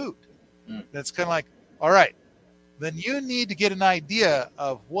get the boot. And it's kind of like, all right, then you need to get an idea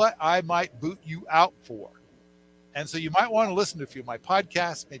of what I might boot you out for. And so you might want to listen to a few of my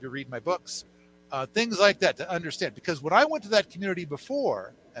podcasts, maybe read my books, things like that to understand. Because when I went to that community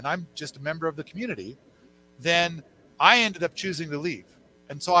before, and I'm just a member of the community, then I ended up choosing to leave.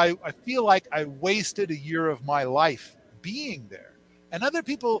 And so I feel like I wasted a year of my life being there. And other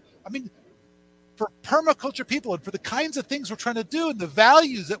people, I mean, for permaculture people and for the kinds of things we're trying to do and the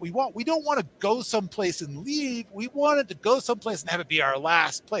values that we don't want to go someplace and leave. We wanted to go someplace and have it be our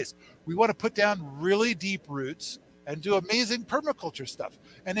last place. We want to put down really deep roots and do amazing permaculture stuff.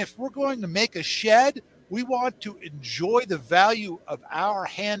 And if we're going to make a shed, we want to enjoy the value of our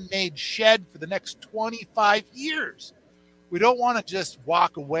handmade shed for the next 25 years. We don't want to just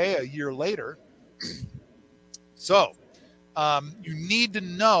walk away a year later. So you need to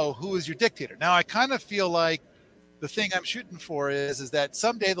know who is your dictator. Now, I kind of feel like the thing I'm shooting for is that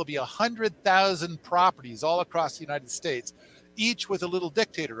someday there'll be 100,000 properties all across the United States, each with a little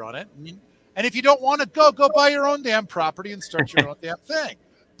dictator on it. And if you don't want to go buy your own damn property and start your own damn thing.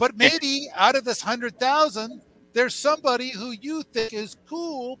 But maybe out of this 100,000, there's somebody who you think is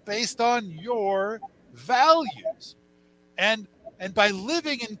cool based on your values. And by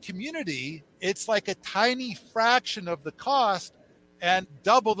living in community, it's like a tiny fraction of the cost and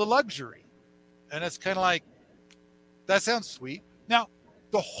double the luxury. And it's kind of like, that sounds sweet. Now,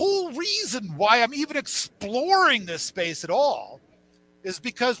 the whole reason why I'm even exploring this space at all is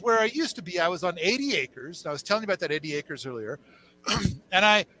because where I used to be, I was on 80 acres. I was telling you about that 80 acres earlier.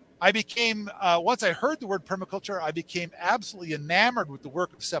 And I became, once I heard the word permaculture, I became absolutely enamored with the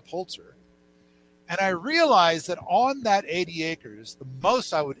work of Sepp Holzer. And I realized that on that 80 acres, the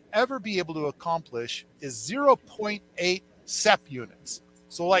most I would ever be able to accomplish is 0.8 Sepp units.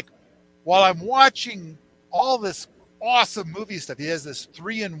 So like, while I'm watching all this awesome movie stuff, he has this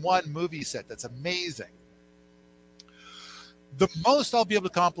 3-in-1 movie set that's amazing. The most I'll be able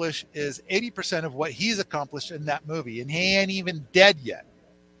to accomplish is 80% of what he's accomplished in that movie. And he ain't even dead yet.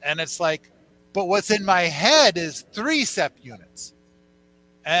 And it's like, but what's in my head is 3 Sepp units.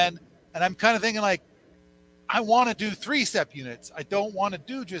 And I'm kind of thinking like, I want to do 3 Sepp units. I don't want to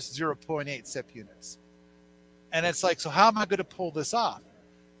do just 0.8 Sepp units. And it's like, so how am I going to pull this off?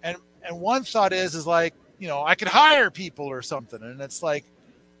 And one thought is like, you know, I could hire people or something. And it's like,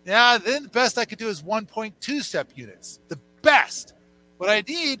 yeah, then the best I could do is 1.2 Sepp units. The best. What I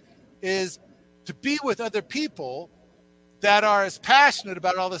need is to be with other people that are as passionate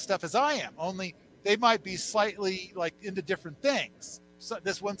about all this stuff as I am. Only they might be slightly like into different things. So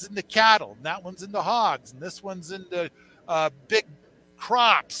this one's into cattle, and that one's into hogs, and this one's into big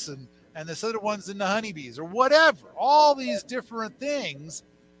crops, and this other one's into honeybees or whatever. All these different things,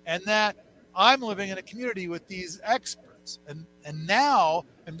 and that I'm living in a community with these experts. And now,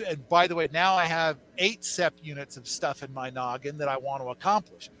 and by the way, now I have 8 Sepp units of stuff in my noggin that I want to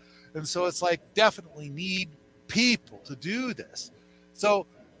accomplish. And so it's like, definitely need people to do this. So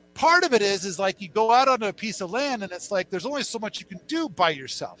part of it is like you go out onto a piece of land and it's like there's only so much you can do by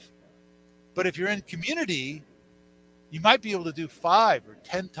yourself. But if you're in community, you might be able to do 5 or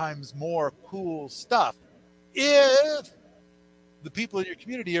 10 times more cool stuff if the people in your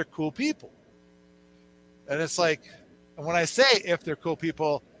community are cool people. And it's like, and when I say if they're cool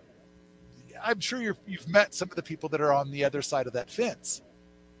people, I'm sure you've met some of the people that are on the other side of that fence.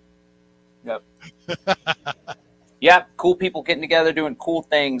 Yep. Yep. Cool people getting together, doing cool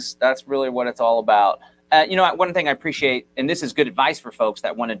things. That's really what it's all about. You know, one thing I appreciate, and this is good advice for folks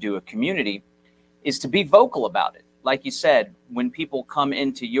that want to do a community, is to be vocal about it. Like you said, when people come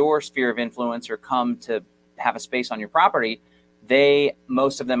into your sphere of influence or come to have a space on your property,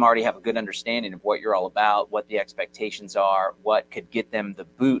 most of them already have a good understanding of what you're all about, what the expectations are, what could get them the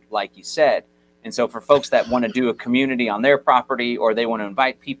boot, like you said. And so for folks that want to do a community on their property, or they want to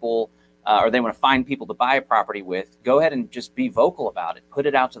invite people, or they want to find people to buy a property with, go ahead and just be vocal about it. Put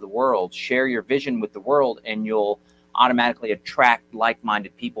it out to the world. Share your vision with the world, and you'll automatically attract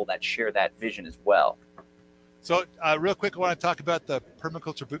like-minded people that share that vision as well. So real quick, I want to talk about the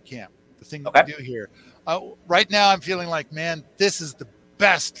Permaculture Bootcamp, the thing that we do here. Right now, I'm feeling like, man, this is the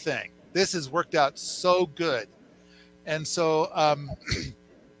best thing. This has worked out so good. And so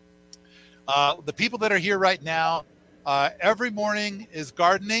the people that are here right now, every morning is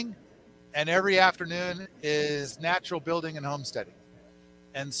gardening, and every afternoon is natural building and homesteading.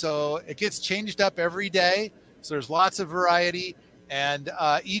 And so it gets changed up every day. So there's lots of variety, and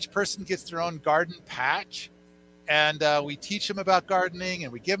each person gets their own garden patch. And we teach them about gardening,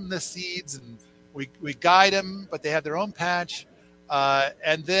 and we give them the seeds, and we guide them, but they have their own patch.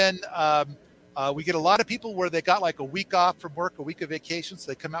 And then we get a lot of people where they got like a week off from work, a week of vacation,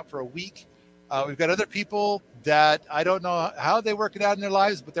 so they come out for a week. We've got other people that I don't know how they work it out in their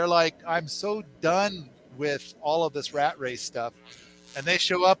lives, but they're like, I'm so done with all of this rat race stuff. And they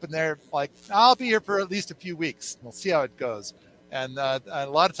show up and they're like, I'll be here for at least a few weeks. We'll see how it goes. And a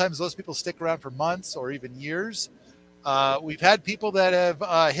lot of times those people stick around for months or even years. We've had people that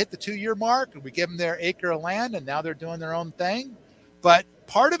have hit the 2-year mark, and we give them their acre of land, and now they're doing their own thing. But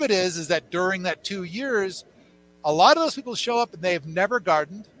part of it is that during that 2 years, a lot of those people show up and they've never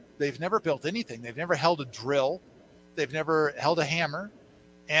gardened. They've never built anything. They've never held a drill. They've never held a hammer.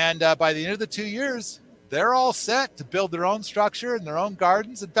 And by the end of the 2 years, they're all set to build their own structure and their own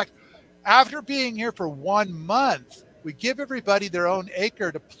gardens. In fact, after being here for 1 month, we give everybody their own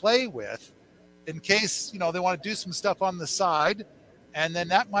acre to play with in case, they want to do some stuff on the side. And then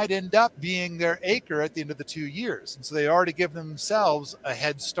that might end up being their acre at the end of the 2 years. And so they already give themselves a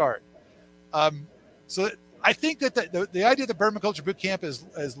head start. So I think that the idea of the permaculture boot camp is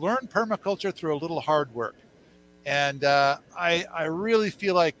learn permaculture through a little hard work. And I really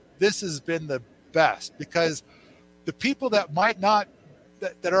feel like this has been the best, because the people that might not,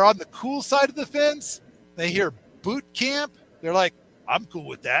 that are on the cool side of the fence, they hear boot camp, they're like, I'm cool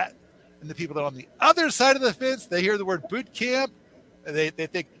with that. And the people that are on the other side of the fence, they hear the word boot camp, and they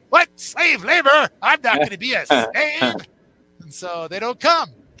think, what? Slave labor? I'm not going to be a slave. And so they don't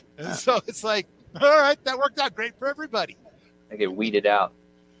come. And so it's like, all right, that worked out great for everybody. They get weeded out.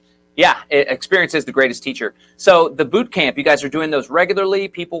 Yeah, experience is the greatest teacher. So the boot camp, you guys are doing those regularly.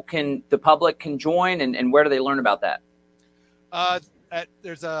 The public can join, and where do they learn about that?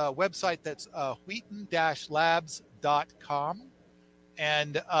 There's a website that's wheaton-labs.com,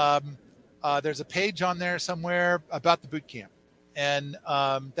 and there's a page on there somewhere about the boot camp, and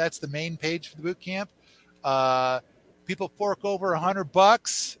that's the main page for the boot camp. People fork over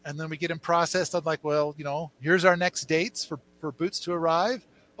 $100, and then we get them processed. I'm like, well, here's our next dates for boots to arrive.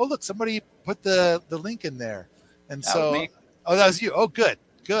 Oh, look, somebody put the link in there. And that was me. Oh, that was you. Oh, good.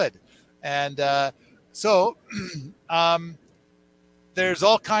 And so there's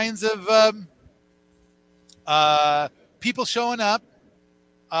all kinds of people showing up.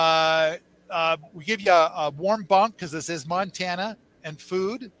 We give you a warm bunk because this is Montana, and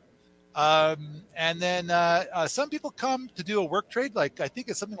food. And then some people come to do a work trade. Like, I think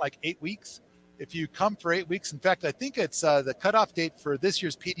it's something like 8 weeks. If you come for 8 weeks, in fact, I think it's the cutoff date for this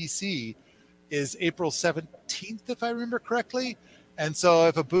year's PDC is April 17th, if I remember correctly. And so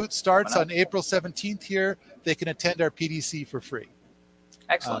if a boot starts on April 17th here, they can attend our PDC for free.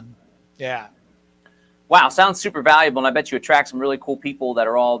 Excellent. Yeah. Wow, sounds super valuable, and I bet you attract some really cool people that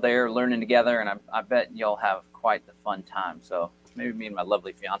are all there learning together, and I bet you'll have quite the fun time. So maybe me and my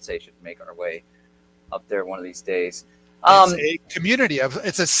lovely fiance should make our way up there one of these days. It's a community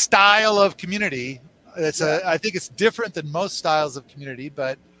it's a style of community. I think it's different than most styles of community,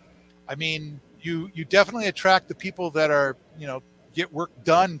 but I mean, you definitely attract the people that are, get work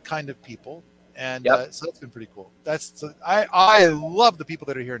done kind of people. And so that's been pretty cool. I love the people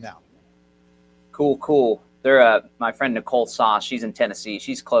that are here now. Cool. They're my friend Nicole Sauce. She's in Tennessee.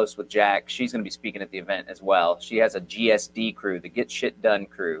 She's close with Jack. She's going to be speaking at the event as well. She has a GSD crew, the Get Shit Done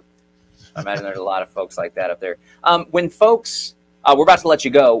crew. I imagine there's a lot of folks like that up there. When folks, we're about to let you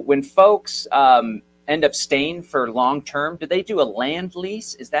go. When folks end up staying for long term, do they do a land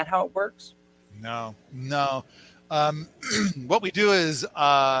lease? Is that how it works? No. What we do is,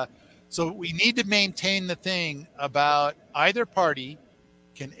 so we need to maintain the thing about either party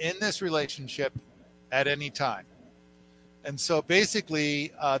can end this relationship at any time. And so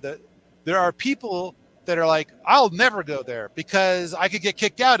basically, there are people that are like, I'll never go there because I could get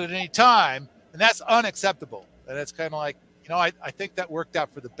kicked out at any time, and that's unacceptable. And it's kind of like, I think that worked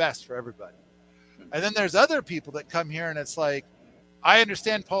out for the best for everybody. And then there's other people that come here and it's like, I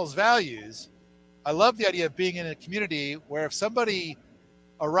understand Paul's values. I love the idea of being in a community where if somebody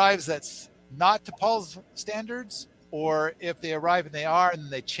arrives that's not to Paul's standards, or if they arrive and they are and then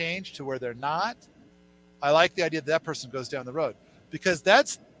they change to where they're not, I like the idea that person goes down the road, because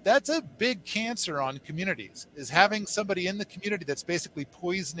that's a big cancer on communities, is having somebody in the community that's basically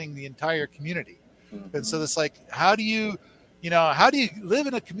poisoning the entire community. Mm-hmm. And so it's like, how do you live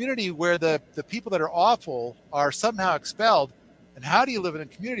in a community where the people that are awful are somehow expelled? And how do you live in a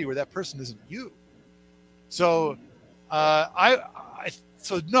community where that person isn't you? So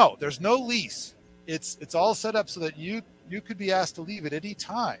no, there's no lease. It's all set up so that you could be asked to leave at any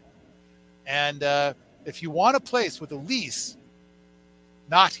time. And if you want a place with a lease,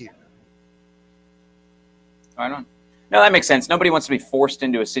 not here. Right on. No, that makes sense. Nobody wants to be forced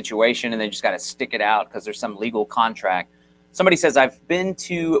into a situation and they just got to stick it out because there's some legal contract. Somebody says, I've been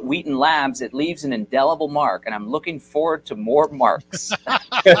to Wheaton Labs. It leaves an indelible mark, and I'm looking forward to more marks. I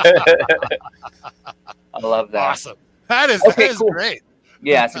love that. Awesome. That is cool. Great.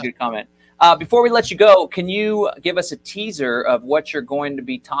 Yeah, that's a good comment. Before we let you go, can you give us a teaser of what you're going to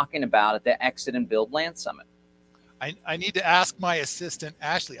be talking about at the Exit and Build Land Summit? I need to ask my assistant,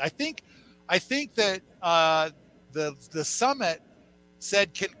 Ashley. I think that the summit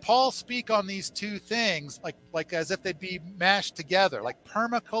said, can Paul speak on these two things, like as if they'd be mashed together, like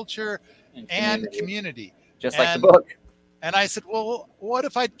permaculture and community, just like the book. And I said, well, what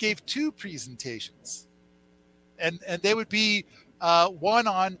if I gave two presentations, and they would be one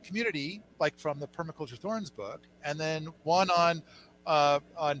on community, like from the Permaculture Thorns book, and then one on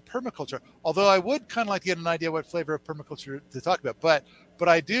permaculture. Although I would kind of like to get an idea what flavor of permaculture to talk about, but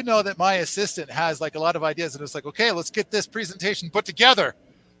I do know that my assistant has like a lot of ideas, and it's like, okay, let's get this presentation put together.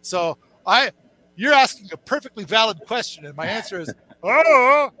 So you're asking a perfectly valid question, and my answer is,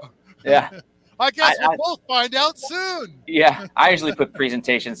 yeah. I guess we'll both find out soon. Yeah, I usually put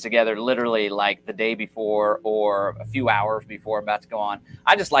presentations together literally like the day before or a few hours before I'm about to go on.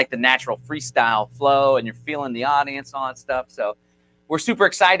 I just like the natural freestyle flow, and you're feeling the audience and all that stuff. So we're super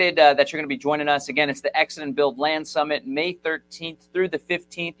excited that you're going to be joining us. Again, it's the Exit and Build Land Summit, May 13th through the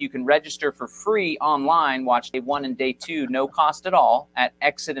 15th. You can register for free online. Watch day 1 and day 2, no cost at all, at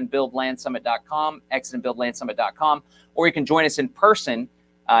exitandbuildlandsummit.com, exitandbuildlandsummit.com, or you can join us in person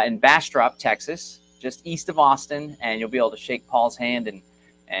in Bastrop, Texas, just east of Austin, and you'll be able to shake Paul's hand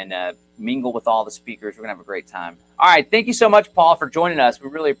and mingle with all the speakers. We're going to have a great time. All right. Thank you so much, Paul, for joining us. We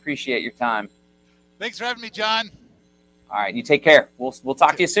really appreciate your time. Thanks for having me, John. All right. You take care. We'll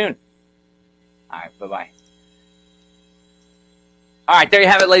talk to you soon. All right. Bye-bye. All right. There you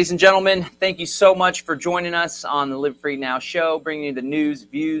have it, ladies and gentlemen. Thank you so much for joining us on the Live Free Now show, bringing you the news,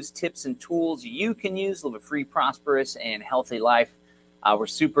 views, tips, and tools you can use to live a free, prosperous, and healthy life. We're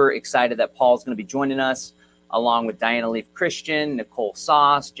super excited that Paul's going to be joining us, along with Diana Leaf Christian, Nicole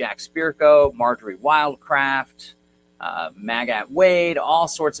Sauce, Jack Spirko, Marjorie Wildcraft, Magat Wade, all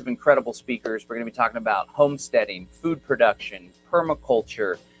sorts of incredible speakers. We're going to be talking about homesteading, food production,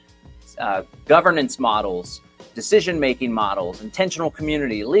 permaculture, governance models, decision-making models, intentional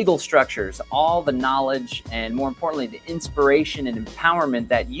community, legal structures, all the knowledge, and more importantly, the inspiration and empowerment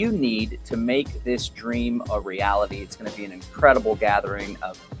that you need to make this dream a reality. It's going to be an incredible gathering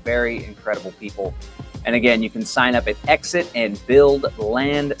of very incredible people. And again, you can sign up at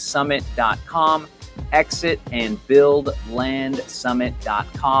exitandbuildlandsummit.com,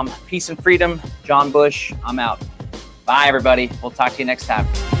 exitandbuildlandsummit.com. Peace and freedom. John Bush, I'm out. Bye, everybody. We'll talk to you next time.